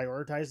that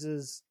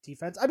prioritizes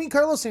defense. I mean,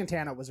 Carlos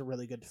Santana was a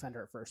really good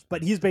defender at first,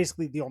 but he's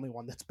basically the only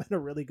one that's been a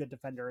really good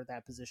defender at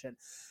that position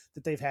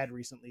that they've had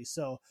recently.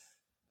 So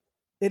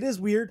it is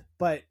weird,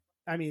 but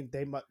I mean,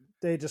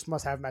 they just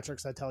must have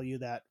metrics that tell you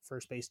that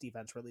first base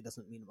defense really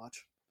doesn't mean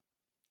much.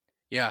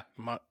 Yeah,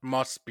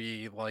 must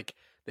be like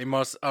they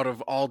must, out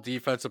of all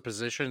defensive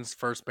positions,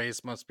 first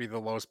base must be the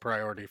lowest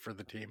priority for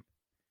the team.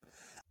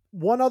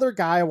 One other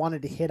guy I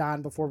wanted to hit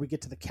on before we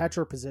get to the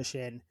catcher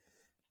position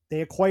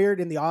they acquired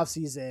in the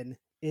offseason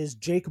is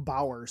Jake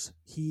Bauers.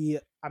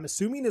 I'm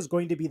assuming, is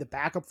going to be the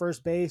backup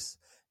first base.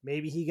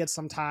 Maybe he gets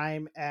some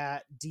time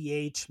at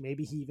DH.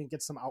 Maybe he even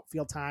gets some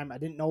outfield time. I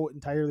didn't know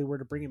entirely where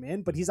to bring him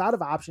in, but he's out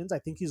of options. I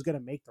think he's going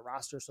to make the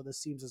roster, so this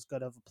seems as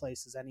good of a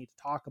place as any to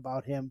talk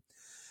about him.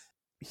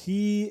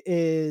 He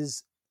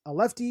is a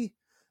lefty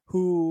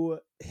who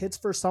hits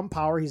for some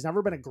power. He's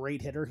never been a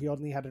great hitter. He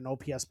only had an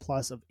OPS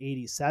plus of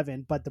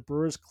 87, but the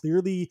Brewers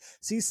clearly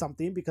see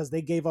something because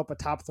they gave up a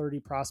top 30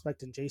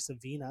 prospect in Jay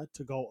Savina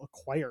to go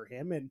acquire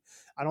him. And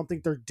I don't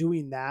think they're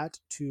doing that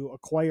to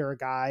acquire a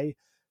guy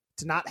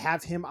to not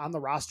have him on the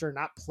roster,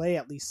 not play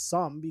at least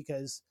some,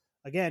 because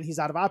again, he's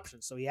out of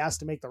options. So he has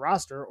to make the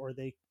roster or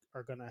they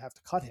are going to have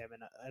to cut him.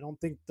 And I don't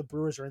think the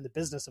Brewers are in the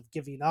business of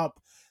giving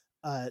up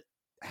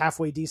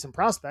halfway decent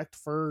prospect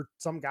for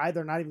some guy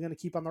they're not even going to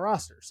keep on the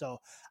roster. So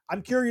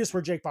I'm curious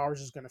where Jake Bauers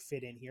is going to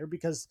fit in here,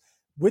 because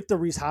with the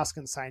Rhys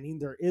Hoskins signing,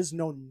 there is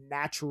no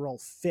natural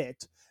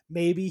fit.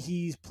 Maybe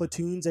he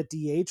platoons at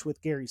DH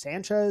with Gary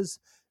Sanchez.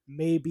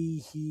 Maybe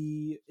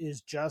he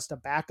is just a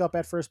backup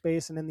at first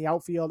base and in the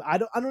outfield. I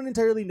don't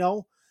entirely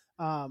know.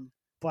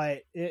 But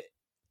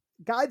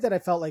guy that I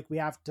felt like we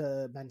have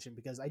to mention,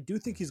 because I do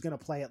think he's going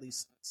to play at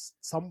least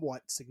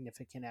somewhat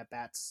significant at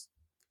bats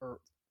or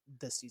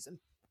this season.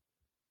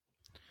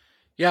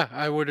 Yeah,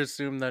 I would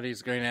assume that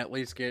he's going to at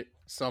least get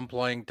some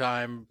playing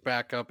time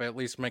back up, at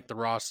least make the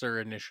roster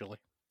initially.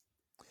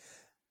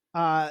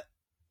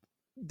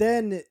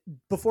 Then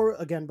before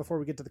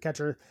we get to the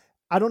catcher,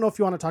 I don't know if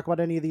you want to talk about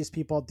any of these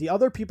people. The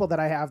other people that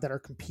I have that are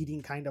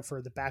competing kind of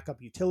for the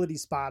backup utility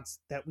spots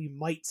that we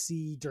might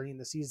see during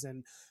the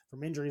season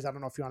from injuries, I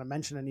don't know if you want to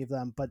mention any of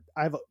them, but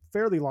I have a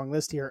fairly long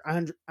list here.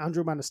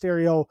 Andrew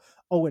Monasterio,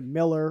 Owen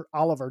Miller,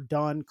 Oliver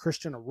Dunn,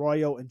 Christian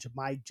Arroyo, and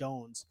Jahmai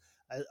Jones,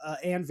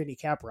 and Vinny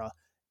Capra.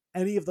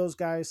 Any of those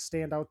guys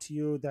stand out to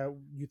you that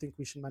you think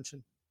we should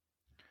mention?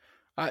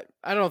 I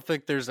don't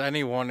think there's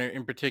anyone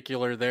in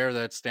particular there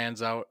that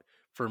stands out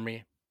for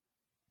me.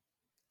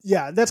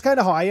 Yeah, that's kind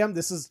of how I am.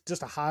 This is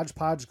just a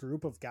hodgepodge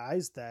group of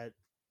guys that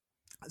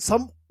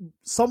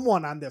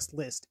someone on this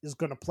list is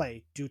going to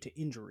play due to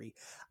injury.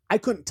 I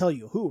couldn't tell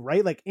you who,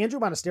 right? Like Andrew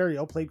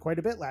Monasterio played quite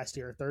a bit last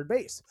year at third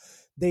base.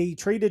 They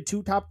traded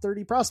 2 top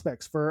 30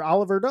 prospects for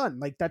Oliver Dunn.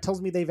 Like that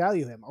tells me they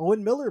value him.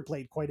 Owen Miller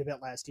played quite a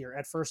bit last year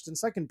at first and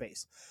second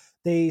base.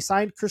 They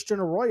signed Christian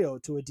Arroyo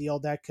to a deal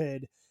that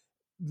could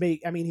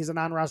make, I mean, he's a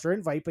non-roster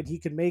invite, but he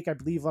could make, I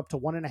believe, up to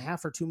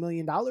 $1.5 or $2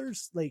 million.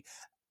 Like,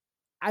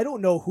 I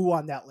don't know who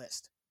on that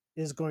list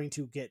is going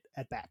to get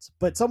at bats,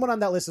 but someone on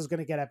that list is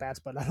going to get at bats,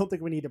 but I don't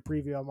think we need to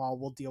preview them all.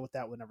 We'll deal with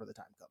that whenever the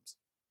time comes.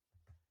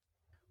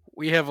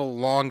 We have a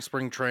long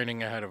spring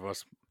training ahead of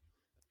us.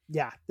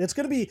 Yeah, it's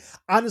going to be,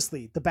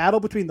 honestly, the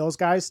battle between those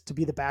guys to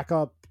be the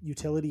backup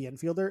utility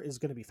infielder is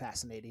going to be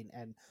fascinating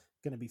and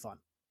going to be fun.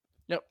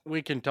 Yep,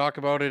 we can talk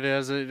about it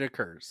as it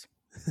occurs.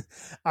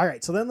 All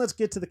right, so then let's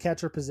get to the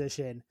catcher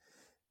position.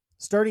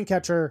 Starting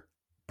catcher,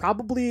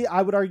 probably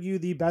I would argue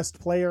the best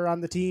player on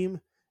the team,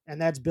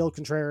 and that's Bill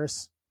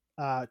Contreras.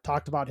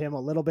 Talked about him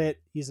a little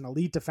bit. He's an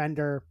elite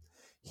defender.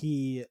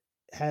 He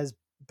has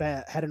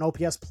had an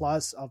OPS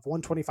plus of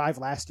 125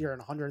 last year and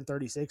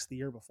 136 the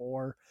year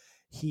before.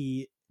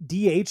 He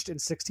DH'd in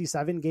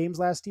 67 games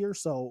last year,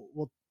 so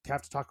we'll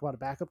have to talk about a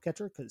backup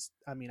catcher because,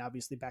 I mean,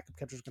 obviously backup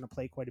catcher is going to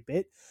play quite a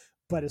bit.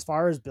 But as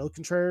far as Bill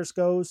Contreras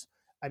goes,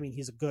 I mean,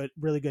 he's a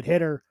really good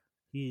hitter.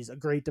 He's a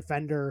great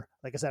defender.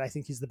 Like I said, I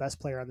think he's the best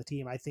player on the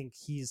team. I think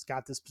he's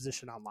got this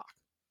position on lock.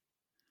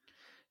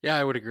 Yeah,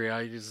 I would agree.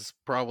 He's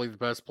probably the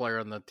best player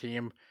on the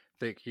team.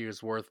 I think he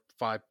was worth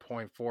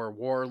 5.4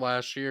 WAR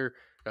last year,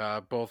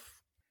 both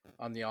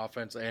on the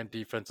offense and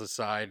defensive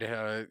side.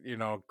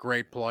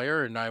 Great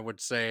player, and I would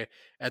say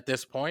at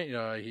this point,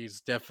 he's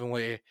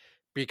definitely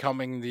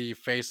becoming the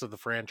face of the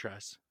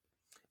franchise.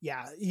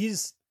 Yeah,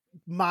 he's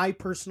my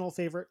personal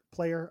favorite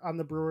player on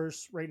the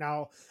Brewers right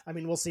now. I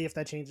mean, we'll see if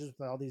that changes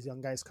with all these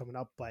young guys coming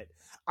up, but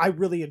I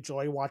really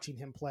enjoy watching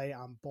him play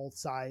on both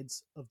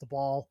sides of the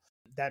ball.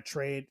 That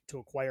trade to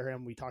acquire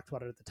him, we talked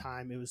about it at the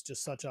time. It was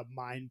just such a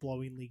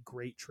mind-blowingly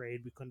great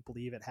trade. We couldn't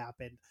believe it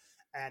happened,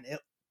 and it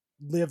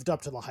lived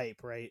up to the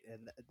hype, right?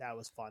 And that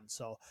was fun.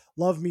 So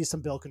love me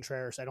some Bill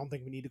Contreras. I don't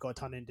think we need to go a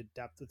ton into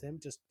depth with him.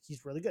 Just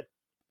he's really good.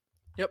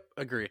 Yep,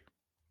 agree.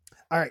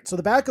 All right, so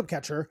the backup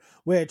catcher,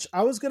 which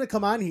I was going to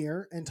come on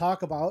here and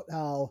talk about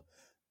how,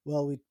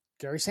 well, we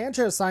Gary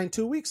Sanchez signed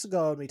 2 weeks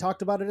ago, and we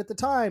talked about it at the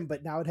time,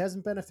 but now it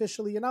hasn't been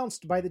officially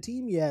announced by the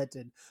team yet.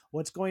 And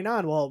what's going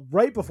on? Well,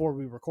 right before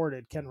we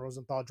recorded, Ken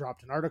Rosenthal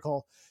dropped an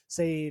article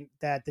saying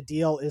that the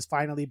deal is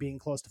finally being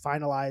close to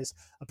finalize.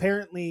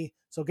 Apparently,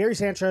 so Gary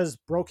Sanchez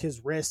broke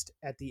his wrist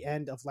at the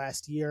end of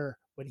last year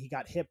when he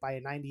got hit by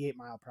a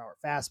 98-mile-per-hour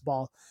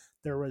fastball.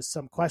 There was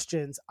some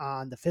questions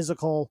on the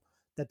physical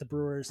that the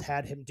Brewers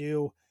had him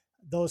do.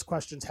 Those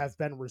questions have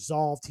been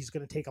resolved. He's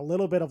going to take a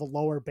little bit of a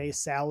lower base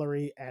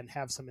salary and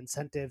have some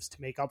incentives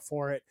to make up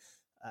for it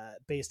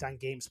based on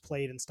games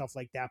played and stuff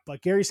like that.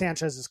 But Gary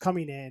Sanchez is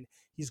coming in.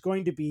 He's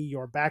going to be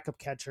your backup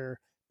catcher,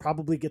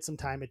 probably get some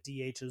time at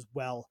DH as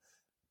well.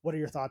 What are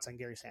your thoughts on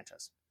Gary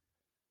Sanchez?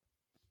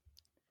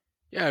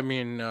 Yeah, I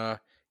mean,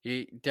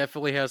 he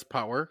definitely has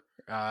power.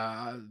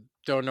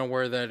 Don't know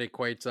where that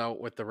equates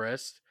out with the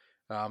rest.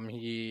 At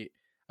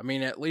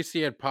least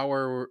he had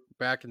power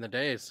back in the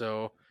day.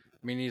 So,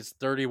 I mean, he's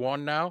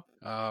 31 now.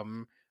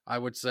 I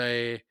would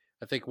say,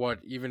 I think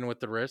even with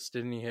the wrist,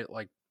 didn't he hit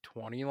like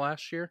 20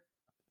 last year?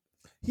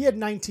 He had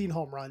 19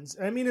 home runs.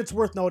 I mean, it's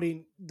worth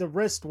noting the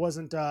wrist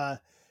wasn't,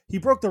 he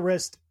broke the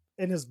wrist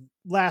in his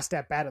last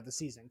at bat of the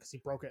season because he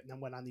broke it and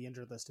then went on the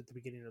injured list at the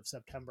beginning of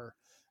September.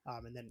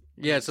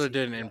 So it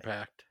didn't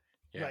impact.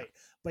 Yeah. Right.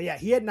 But yeah,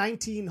 he had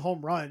 19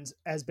 home runs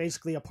as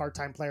basically a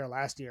part-time player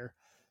last year.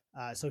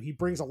 So he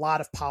brings a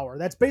lot of power.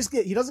 That's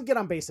basically, he doesn't get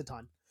on base a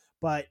ton,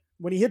 but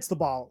when he hits the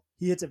ball,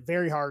 he hits it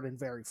very hard and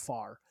very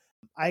far.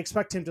 I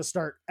expect him to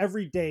start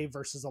every day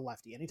versus a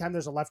lefty. Anytime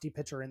there's a lefty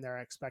pitcher in there,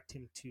 I expect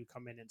him to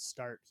come in and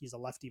start. He's a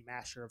lefty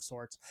masher of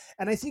sorts.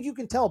 And I think you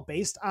can tell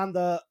based on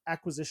the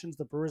acquisitions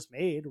the Brewers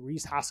made,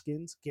 Rhys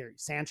Hoskins, Gary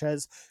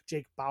Sanchez,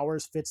 Jake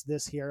Bauers fits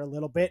this here a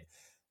little bit.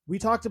 We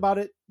talked about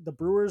it. The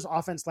Brewers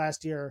offense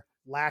last year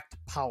lacked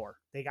power.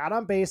 They got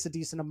on base a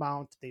decent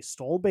amount. They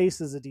stole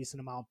bases a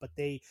decent amount, but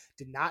they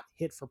did not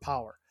hit for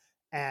power.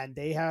 And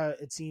they have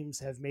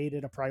made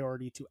it a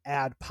priority to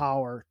add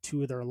power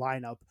to their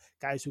lineup.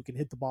 Guys who can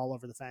hit the ball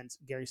over the fence.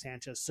 Gary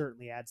Sanchez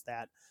certainly adds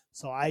that.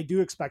 So I do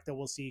expect that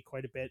we'll see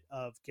quite a bit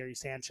of Gary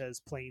Sanchez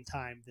playing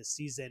time this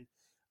season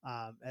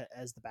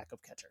as the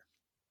backup catcher.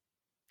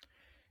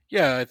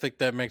 Yeah, I think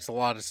that makes a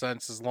lot of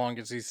sense as long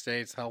as he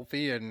stays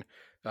healthy. And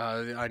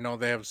I know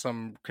they have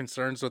some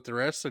concerns with the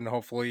wrist, and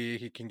hopefully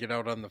he can get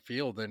out on the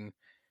field. And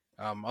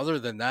other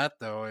than that,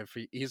 though, if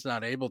he's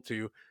not able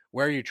to,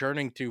 where are you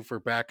turning to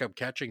for backup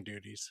catching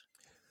duties?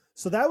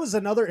 So that was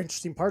another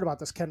interesting part about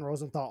this Ken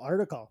Rosenthal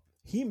article.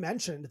 He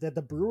mentioned that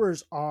the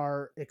Brewers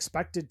are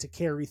expected to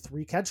carry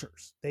 3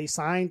 catchers. They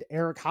signed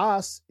Eric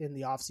Haas in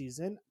the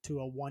offseason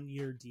to a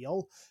 1-year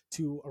deal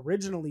to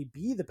originally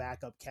be the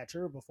backup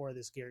catcher before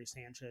this Gary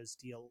Sanchez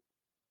deal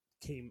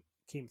came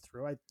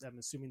through. I'm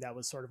assuming that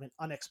was sort of an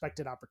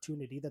unexpected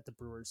opportunity that the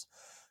Brewers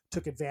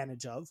took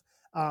advantage of.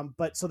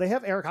 But so they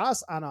have Eric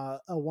Haas on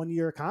a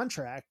 1-year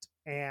contract,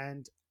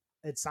 and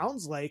it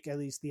sounds like at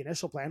least the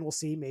initial plan, we'll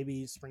see,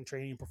 maybe spring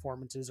training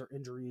performances or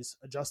injuries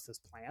adjust this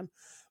plan,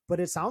 but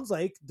it sounds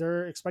like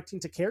they're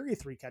expecting to carry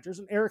 3 catchers,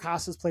 and Eric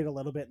Haas has played a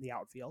little bit in the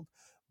outfield,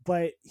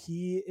 but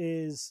he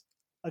is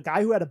a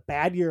guy who had a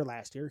bad year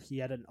last year. He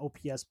had an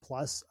OPS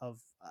plus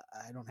of,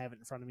 I don't have it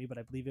in front of me, but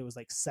I believe it was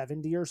like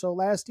 70 or so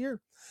last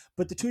year.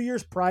 But the 2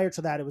 years prior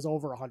to that, it was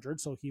over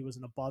 100. So he was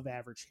an above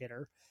average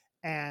hitter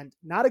and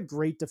not a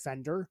great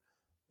defender.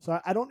 So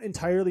I don't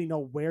entirely know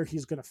where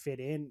he's going to fit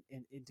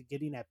into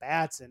getting at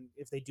bats. And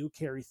if they do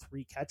carry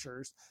 3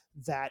 catchers,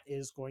 that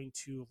is going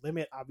to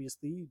limit,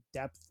 obviously,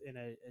 depth in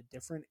a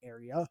different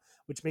area,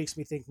 which makes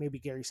me think maybe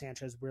Gary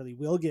Sanchez really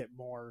will get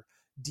more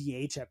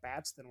DH at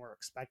bats than we're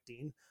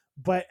expecting.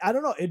 But I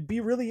don't know. It'd be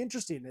really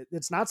interesting.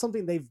 It's not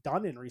something they've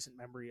done in recent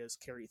memory, is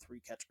carry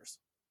 3 catchers.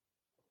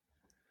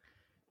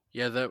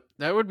 Yeah,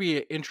 that would be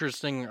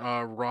interesting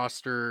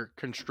roster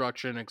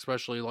construction,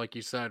 especially like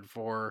you said,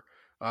 for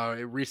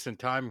a recent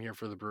time here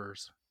for the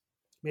Brewers.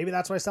 Maybe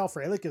that's why Sal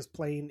Frelick is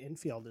playing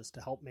infield, is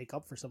to help make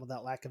up for some of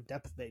that lack of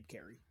depth they'd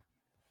carry.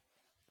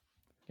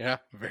 Yeah,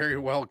 very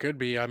well could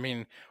be. I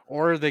mean,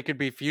 or they could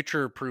be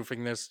future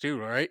proofing this too,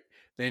 right?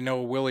 They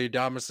know Willie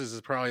Adames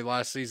is probably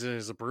last season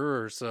as a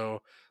Brewer,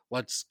 so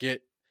let's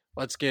get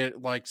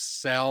like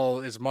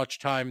Sal as much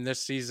time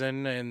this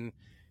season and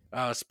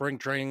spring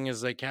training as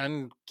they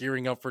can,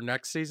 gearing up for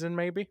next season,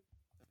 maybe.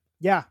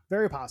 Yeah,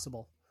 very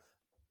possible.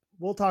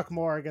 We'll talk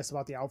more, I guess,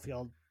 about the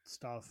outfield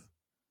stuff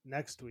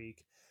next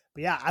week.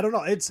 But yeah, I don't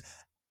know. It's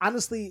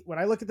honestly, when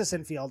I look at this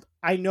infield,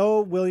 I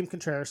know William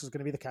Contreras is going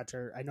to be the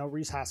catcher. I know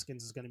Rhys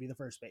Hoskins is going to be the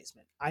first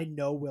baseman. I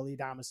know Willie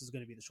Adames is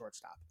going to be the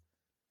shortstop.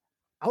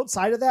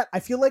 Outside of that,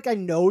 I feel like I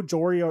know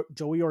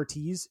Joey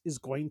Ortiz is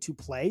going to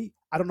play.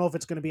 I don't know if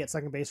it's going to be at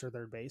second base or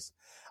third base.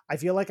 I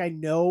feel like I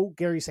know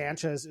Gary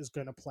Sanchez is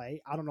going to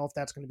play. I don't know if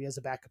that's going to be as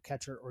a backup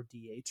catcher or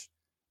DH.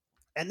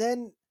 And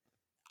then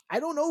I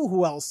don't know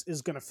who else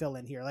is going to fill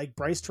in here. Like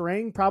Bryce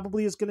Terang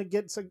probably is going to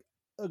get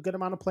a good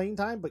amount of playing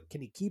time, but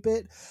can he keep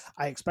it?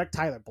 I expect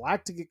Tyler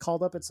Black to get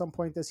called up at some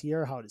point this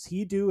year. How does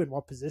he do? And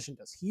what position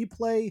does he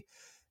play?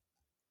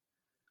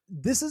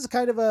 this is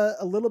kind of a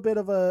little bit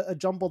of a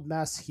jumbled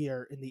mess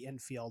here in the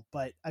infield,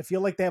 but I feel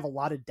like they have a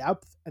lot of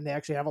depth and they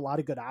actually have a lot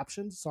of good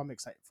options, so I'm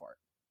excited for it.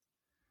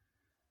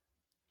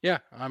 Yeah,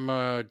 I'm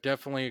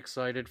definitely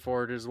excited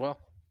for it as well.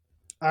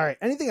 All right.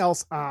 Anything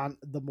else on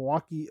the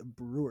Milwaukee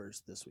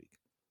Brewers this week?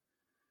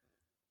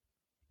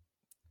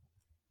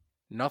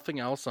 Nothing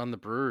else on the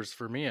Brewers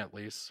for me, at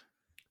least.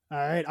 All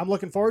right. I'm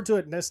looking forward to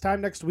it. This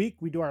time next week,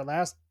 we do our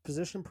last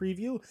position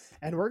preview,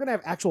 and we're going to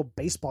have actual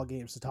baseball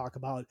games to talk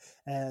about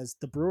as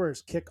the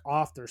Brewers kick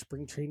off their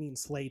spring training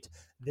slate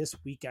this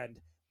weekend.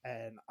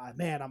 And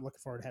man, I'm looking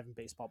forward to having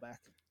baseball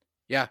back.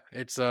 Yeah,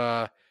 it's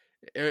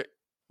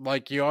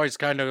like you always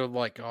kind of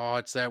like, oh,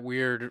 it's that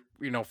weird,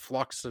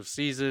 flux of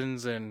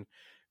seasons, and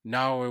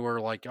now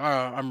we're like, oh,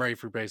 I'm ready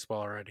for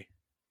baseball already.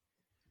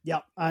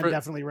 Yep, I'm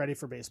definitely ready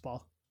for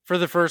baseball. For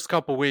the first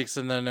couple weeks,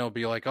 and then it'll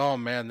be like, oh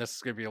man, this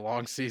is going to be a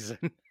long season.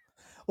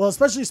 Well,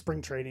 especially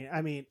spring training.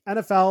 I mean,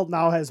 NFL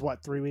now has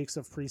 3 weeks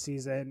of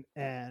preseason,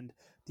 and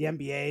the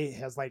NBA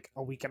has like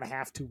a week and a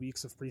half, 2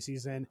 weeks of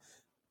preseason.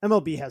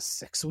 MLB has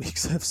 6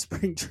 weeks of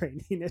spring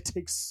training. It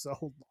takes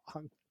so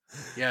long.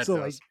 Yeah, so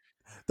like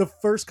the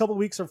first couple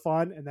weeks are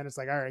fun, and then it's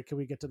like, all right, can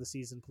we get to the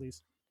season,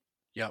 please?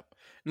 Yep.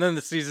 And then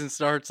the season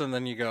starts, and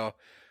then you go,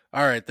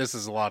 all right, this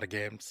is a lot of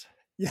games.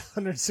 Yeah,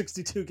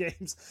 162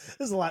 games. This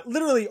is a lot.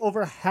 Literally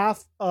over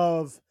half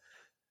of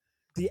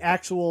the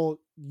actual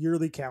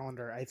yearly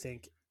calendar, I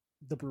think,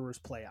 the Brewers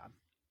play on.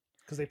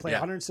 Because they play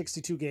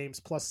 162 games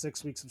plus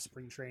 6 weeks of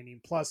spring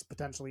training, plus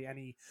potentially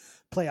any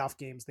playoff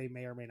games they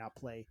may or may not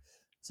play.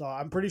 So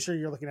I'm pretty sure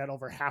you're looking at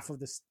over half of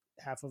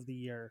the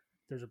year,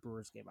 there's a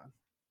Brewers game on.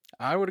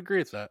 I would agree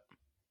with that.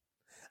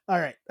 All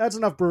right. That's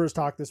enough Brewers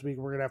talk this week.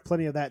 We're going to have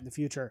plenty of that in the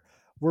future.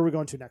 Where are we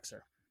going to next,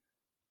 sir?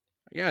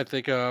 Yeah, I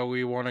think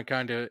we want to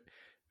kind of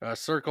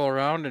circle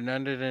around and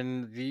end it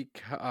in the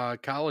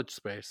college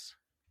space.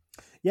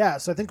 Yeah,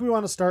 so I think we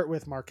want to start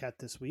with Marquette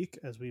this week,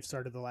 as we've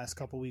started the last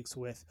couple weeks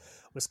with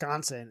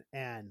Wisconsin,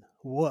 and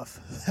woof,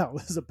 that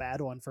was a bad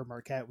one for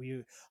Marquette.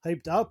 We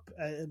hyped up,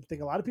 I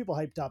think a lot of people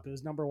hyped up. It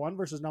was number 1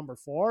 versus number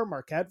 4,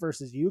 Marquette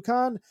versus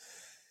UConn.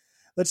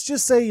 Let's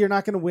just say you're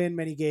not going to win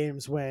many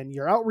games when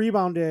you're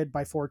out-rebounded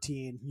by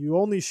 14, you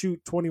only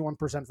shoot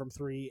 21% from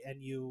 3,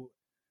 and you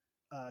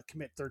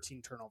commit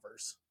 13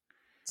 turnovers.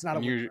 It's not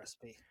a winning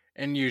recipe.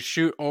 And you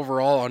shoot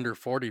overall under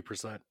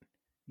 40%.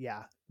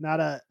 Yeah,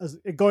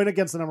 going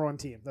against the number 1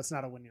 team. That's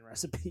not a winning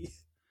recipe.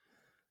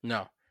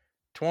 No,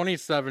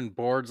 27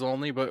 boards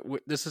only, but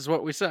this is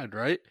what we said,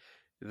 right?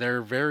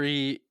 They're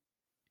very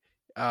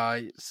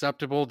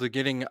susceptible to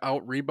getting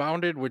out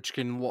rebounded, which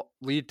can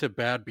lead to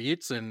bad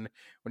beats. And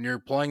when you're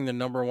playing the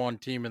number 1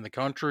 team in the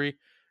country,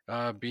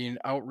 being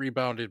out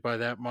rebounded by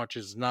that much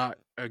is not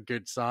a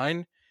good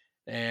sign.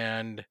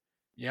 And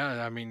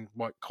yeah, I mean,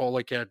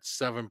 Kolick had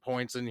 7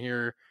 points in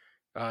here,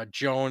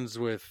 Jones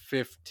with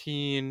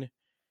 15.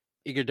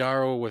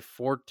 Iguodaro with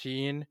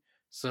 14.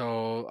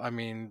 So, I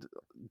mean,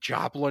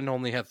 Joplin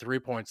only had 3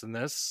 points in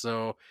this.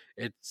 So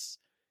it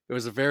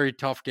was a very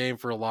tough game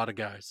for a lot of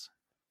guys.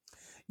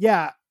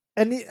 Yeah.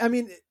 And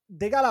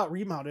they got out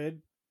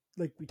rebounded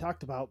like we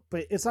talked about,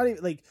 but it's not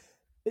even like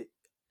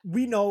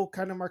we know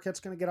kind of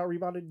Marquette's going to get out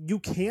rebounded. You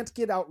can't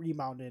get out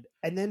rebounded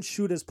and then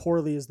shoot as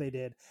poorly as they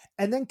did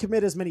and then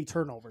commit as many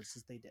turnovers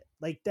as they did.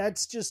 Like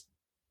that's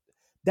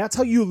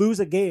how you lose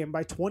a game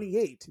by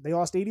 28. They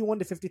lost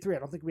 81-53. I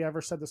don't think we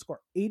ever said the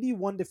score.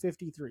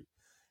 81-53.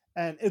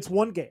 And it's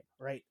one game,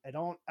 right? I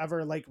don't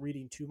ever like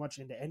reading too much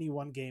into any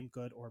one game,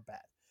 good or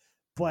bad.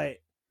 But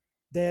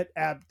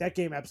that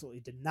game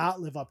absolutely did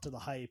not live up to the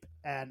hype.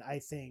 And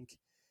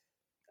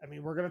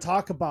we're going to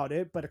talk about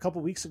it, but a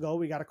couple weeks ago,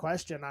 we got a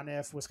question on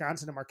if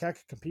Wisconsin and Marquette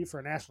could compete for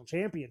a national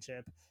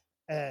championship.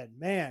 And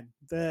man,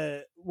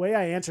 the way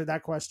I answered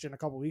that question a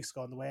couple weeks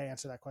ago and the way I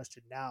answer that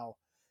question now,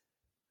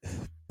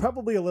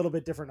 probably a little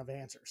bit different of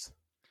answers.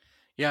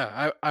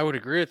 Yeah, I would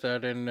agree with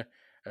that. And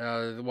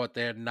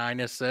they had 9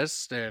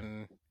 assists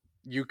and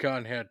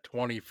UConn had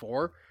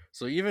 24.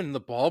 So even the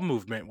ball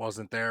movement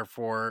wasn't there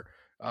for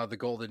the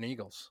Golden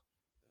Eagles.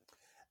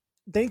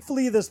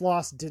 Thankfully, this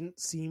loss didn't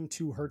seem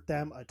to hurt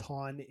them a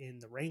ton in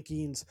the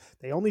rankings.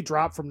 They only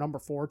dropped from number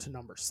 4 to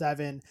number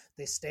 7.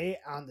 They stay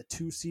on the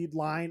 2 seed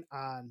line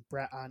on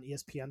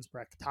ESPN's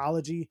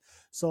bracketology.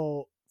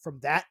 So from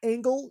that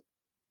angle,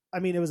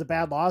 it was a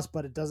bad loss,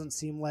 but it doesn't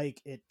seem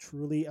like it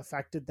truly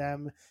affected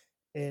them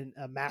in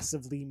a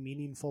massively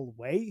meaningful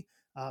way.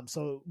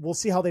 So we'll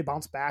see how they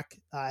bounce back.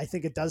 I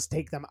think it does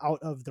take them out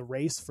of the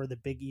race for the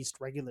Big East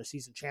regular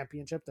season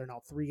championship. They're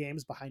now 3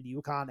 games behind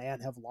UConn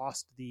and have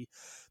lost the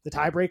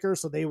tiebreaker.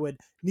 So they would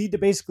need to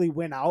basically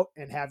win out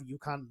and have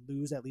UConn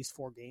lose at least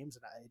 4 games.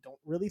 And I don't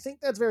really think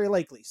that's very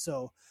likely.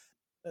 So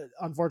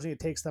unfortunately, it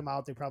takes them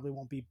out. They probably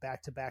won't be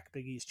back-to-back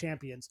Big East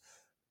champions,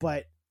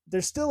 but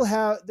they're still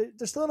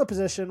in a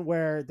position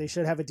where they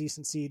should have a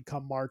decent seed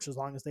come March, as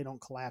long as they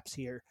don't collapse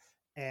here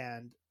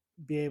and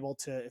be able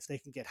to, if they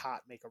can get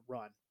hot, make a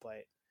run.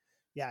 But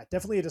yeah,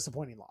 definitely a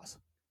disappointing loss.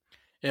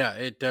 Yeah,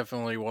 it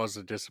definitely was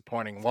a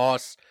disappointing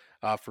loss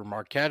for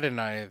Marquette. And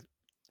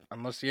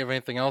unless you have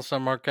anything else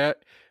on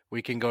Marquette,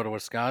 we can go to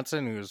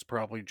Wisconsin, who's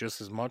probably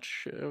just as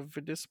much of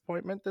a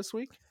disappointment this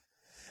week.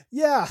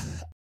 Yeah,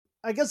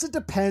 I guess it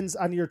depends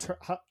on your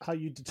how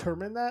you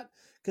determine that,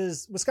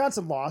 because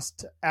Wisconsin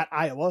lost at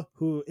Iowa,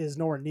 who is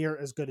nowhere near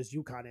as good as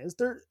UConn is.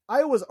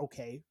 Iowa's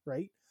okay,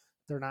 right?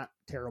 They're not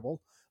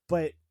terrible,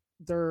 but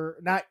they're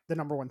not the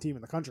number one team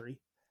in the country.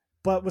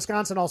 But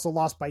Wisconsin also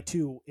lost by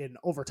 2 in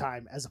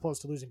overtime as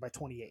opposed to losing by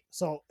 28.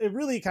 So it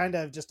really kind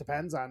of just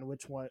depends on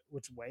which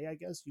way I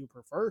guess you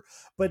prefer,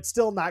 but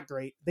still not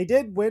great. They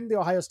did win the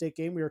Ohio State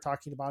game we were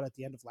talking about at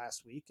the end of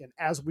last week. And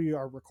as we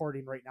are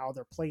recording right now,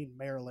 they're playing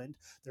Maryland.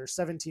 There's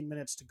 17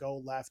 minutes to go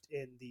left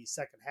in the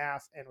second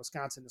half, and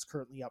Wisconsin is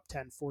currently up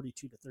 10,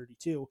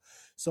 42-32.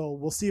 So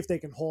we'll see if they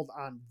can hold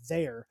on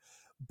there.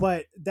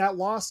 But that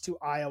loss to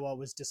Iowa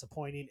was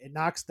disappointing. It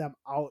knocks them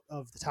out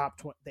of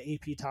the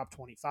AP top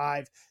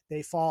 25.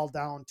 They fall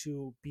down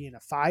to being a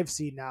 5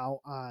 seed now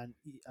on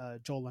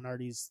Joe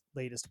Lunardi's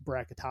latest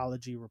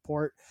bracketology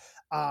report.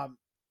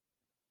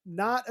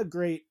 Not a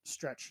great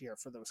stretch here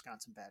for the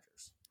Wisconsin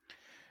Badgers.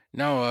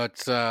 No,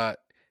 it's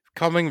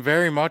coming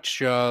very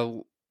much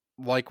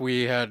like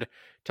we had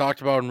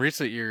talked about in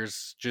recent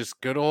years.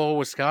 Just good old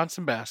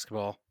Wisconsin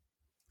basketball.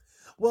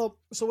 Well,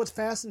 so what's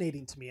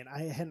fascinating to me, and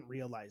I hadn't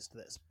realized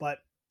this, but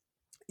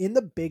in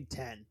the Big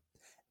Ten,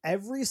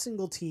 every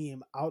single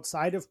team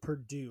outside of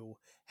Purdue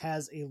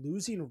has a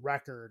losing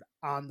record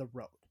on the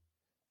road.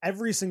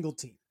 Every single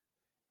team.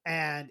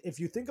 And if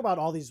you think about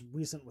all these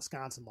recent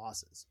Wisconsin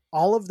losses,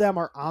 all of them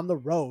are on the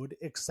road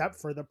except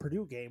for the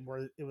Purdue game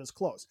where it was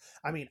close.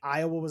 I mean,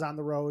 Iowa was on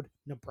the road.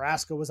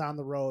 Nebraska was on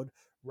the road.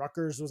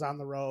 Rutgers was on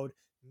the road.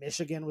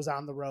 Michigan was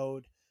on the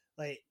road.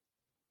 Like,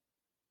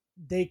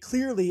 they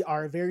clearly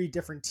are a very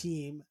different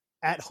team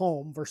at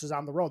home versus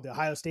on the road. The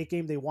Ohio State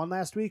game they won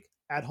last week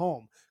at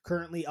home,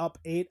 currently up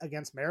 8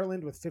 against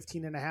Maryland with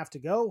 15 and a half to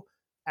go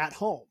at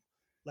home.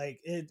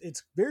 Like,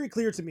 it's very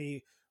clear to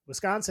me,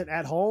 Wisconsin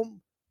at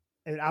home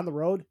and on the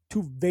road,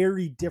 2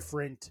 very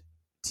different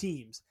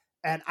teams.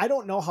 And I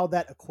don't know how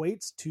that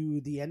equates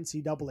to the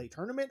NCAA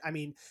tournament. I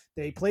mean,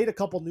 they played a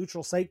couple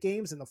neutral site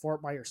games in the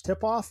Fort Myers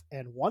tip-off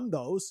and won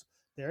those.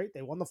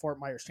 They won the Fort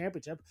Myers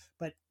championship,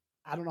 but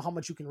I don't know how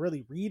much you can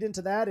really read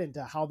into that,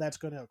 into how that's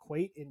going to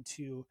equate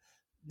into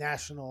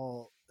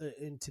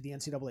into the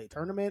NCAA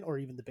tournament or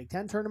even the Big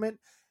Ten tournament.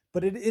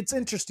 But it's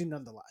interesting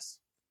nonetheless.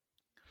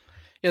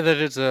 Yeah, that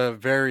is a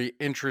very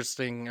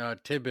interesting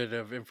tidbit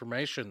of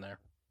information there.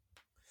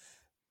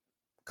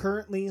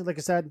 Currently, like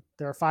I said,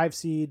 they're a 5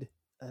 seed.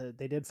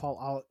 They did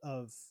fall out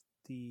of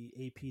the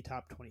AP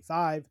top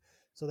 25.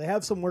 So they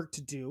have some work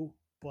to do,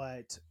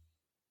 but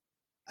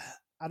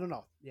I don't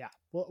know. Yeah,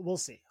 we'll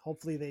see.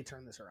 Hopefully they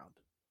turn this around.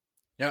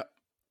 Yeah,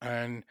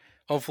 and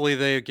hopefully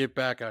they get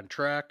back on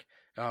track.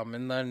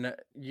 And then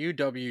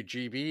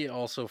UWGB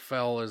also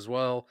fell as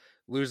well,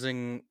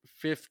 losing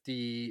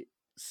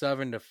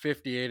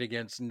 57-58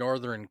 against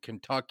Northern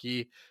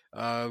Kentucky.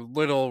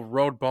 Little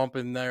road bump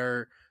in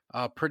their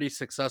pretty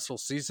successful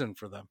season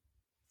for them.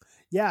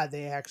 Yeah,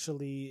 they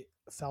actually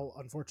fell,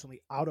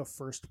 unfortunately, out of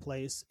first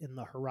place in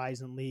the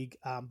Horizon League.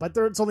 But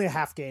it's only a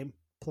half game.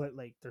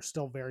 Like, they're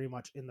still very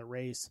much in the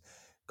race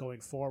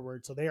going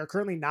forward. So they are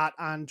currently not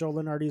on Joe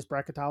Lunardi's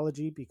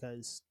bracketology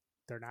because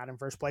they're not in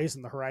first place,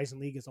 and the Horizon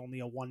League is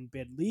only a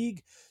 1-bid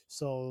league.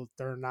 So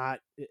they're not,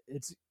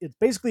 it's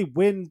basically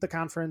win the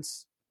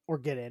conference or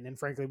get in. And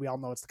frankly, we all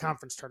know it's the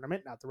conference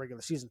tournament, not the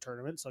regular season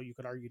tournament. So you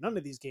could argue none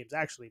of these games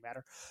actually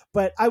matter.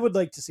 But I would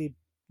like to see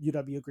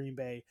UW Green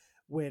Bay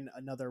win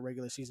another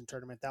regular season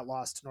tournament. That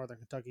loss to Northern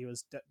Kentucky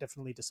was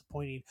definitely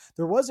disappointing.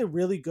 There was a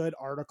really good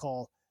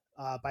article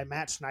by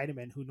Matt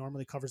Schneiderman, who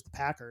normally covers the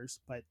Packers,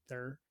 but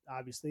they're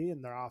obviously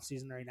in their off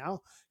season right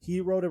now.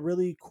 He wrote a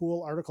really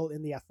cool article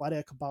in The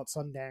Athletic about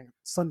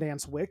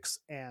Sundance Wicks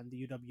and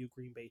the UW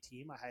Green Bay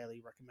team. I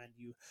highly recommend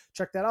you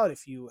check that out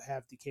if you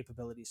have the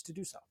capabilities to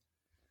do so.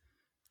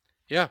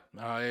 Yeah,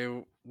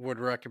 I would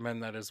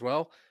recommend that as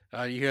well.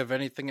 You have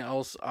anything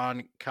else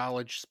on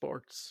college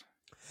sports?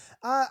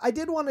 I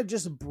did want to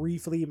just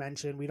briefly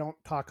mention, we don't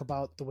talk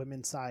about the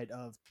women's side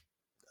of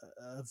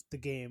the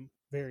game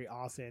very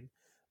often,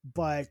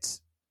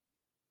 but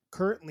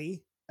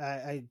currently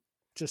I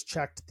just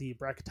checked the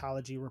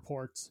bracketology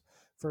reports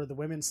for the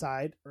women's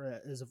side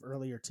as of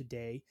earlier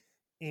today.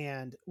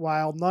 And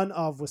while none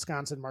of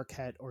Wisconsin,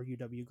 Marquette, or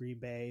UW Green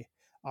Bay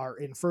are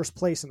in first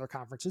place in their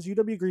conferences,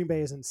 UW Green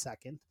Bay is in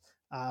second.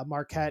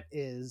 Marquette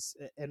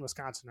and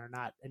Wisconsin are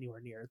not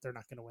anywhere near. They're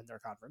not going to win their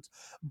conference.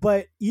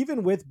 But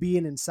even with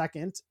being in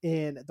second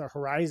in the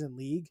Horizon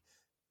League,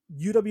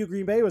 UW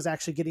Green Bay was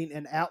actually getting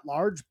an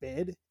at-large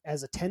bid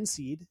as a 10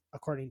 seed,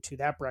 according to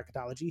that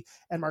bracketology,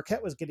 and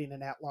Marquette was getting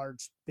an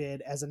at-large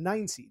bid as a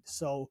 9 seed.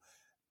 So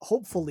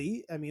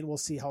hopefully, I mean, we'll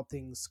see how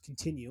things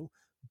continue,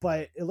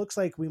 but it looks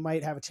like we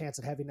might have a chance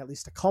at having at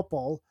least a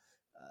couple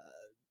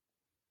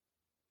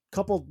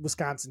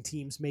Wisconsin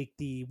teams make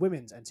the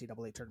women's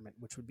NCAA tournament,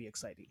 which would be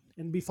exciting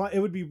and be fun. It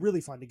would be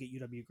really fun to get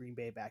UW Green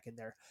Bay back in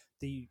there.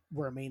 They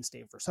were a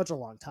mainstay for such a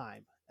long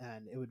time,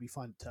 and it would be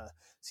fun to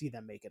see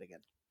them make it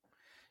again.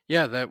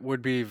 Yeah, that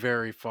would be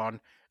very fun.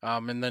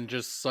 And then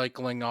just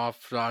cycling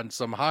off on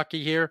some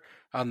hockey here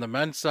on the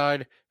men's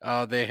side,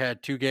 they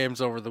had 2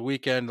 games over the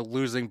weekend,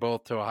 losing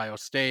both to Ohio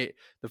State.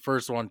 The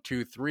first one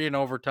 2-3 in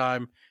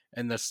overtime,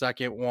 and the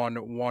second one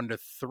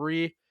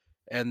 1-3.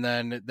 And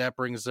then that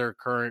brings their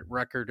current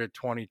record to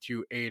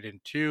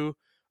 22-8-2.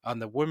 On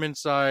the women's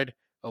side,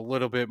 a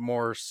little bit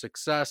more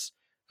success.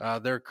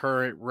 Their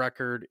current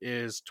record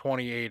is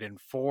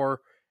 28-4,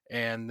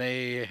 and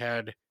they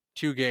had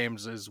 2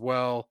 games as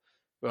well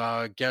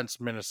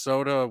against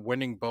Minnesota,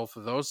 winning both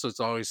of those. So it's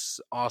always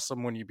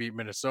awesome when you beat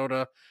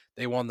Minnesota.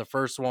 They won the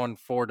first one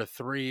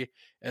 4-3,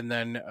 and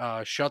then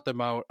shut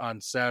them out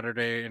on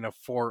Saturday in a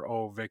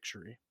 4-0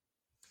 victory.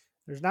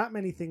 There's not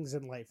many things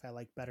in life I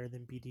like better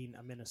than beating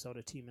a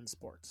Minnesota team in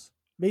sports.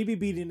 Maybe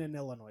beating an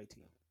Illinois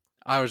team.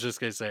 I was just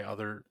going to say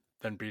other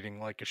than beating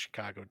like a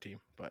Chicago team,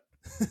 but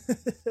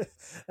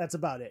that's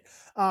about it.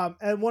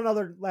 And one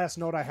other last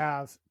note I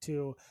have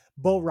to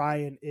Bo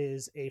Ryan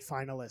is a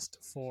finalist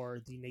for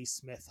the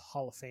Naismith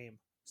Hall of Fame.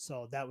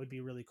 So that would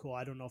be really cool.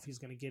 I don't know if he's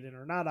going to get in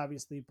or not,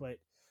 obviously, but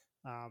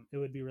it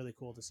would be really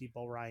cool to see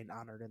Bo Ryan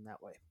honored in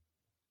that way.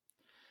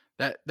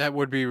 That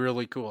would be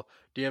really cool.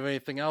 Do you have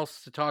anything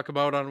else to talk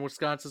about on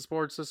Wisconsin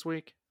sports this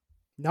week?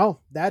 No,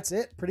 that's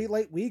it. Pretty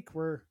late week.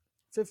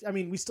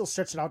 We still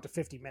stretched it out to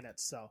 50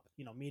 minutes. So,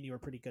 me and you were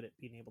pretty good at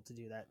being able to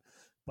do that.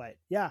 But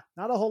yeah,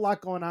 not a whole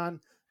lot going on.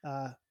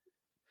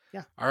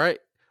 Yeah. All right.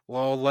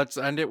 Well, let's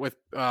end it with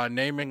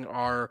naming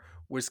our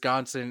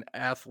Wisconsin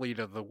athlete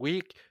of the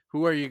week.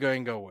 Who are you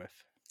going to go with?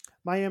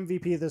 My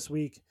MVP this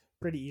week,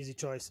 pretty easy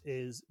choice,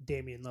 is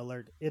Damian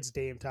Lillard. It's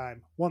Dame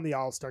time. Won the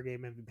All-Star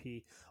Game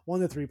MVP. Won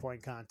the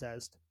 3-point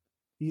contest.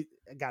 I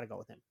got to go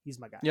with him. He's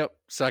my guy. Yep.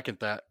 Second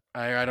that.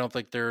 I don't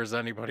think there is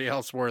anybody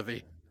else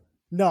worthy.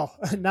 No,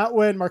 not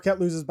when Marquette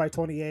loses by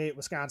 28,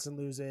 Wisconsin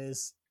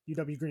loses,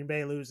 UW Green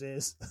Bay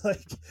loses.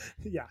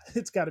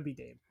 It's got to be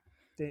Dame.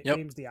 Yep.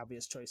 Dame's the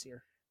obvious choice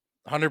here.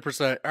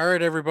 100%. All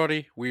right,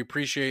 everybody. We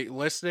appreciate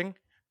listening.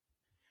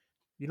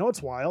 You know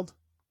what's wild?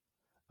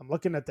 I'm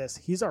looking at this.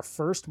 He's our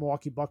first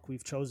Milwaukee Buck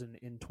we've chosen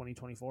in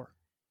 2024.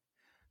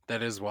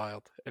 That is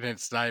wild. And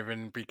it's not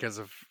even because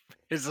of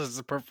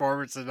his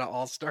performance in the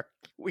All-Star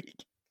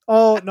week.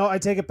 Oh, no, I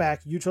take it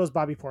back. You chose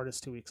Bobby Portis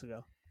 2 weeks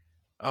ago.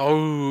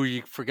 Oh,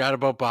 you forgot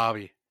about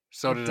Bobby.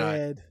 So did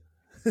I.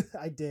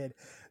 I did.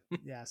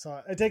 Yeah,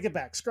 so I take it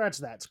back. Scratch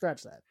that.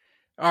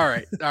 All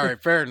right.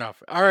 Fair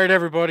enough. All right,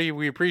 everybody.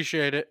 We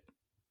appreciate it.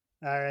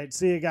 All right.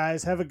 See you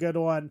guys. Have a good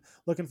one.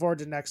 Looking forward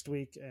to next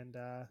week, and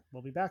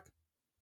we'll be back.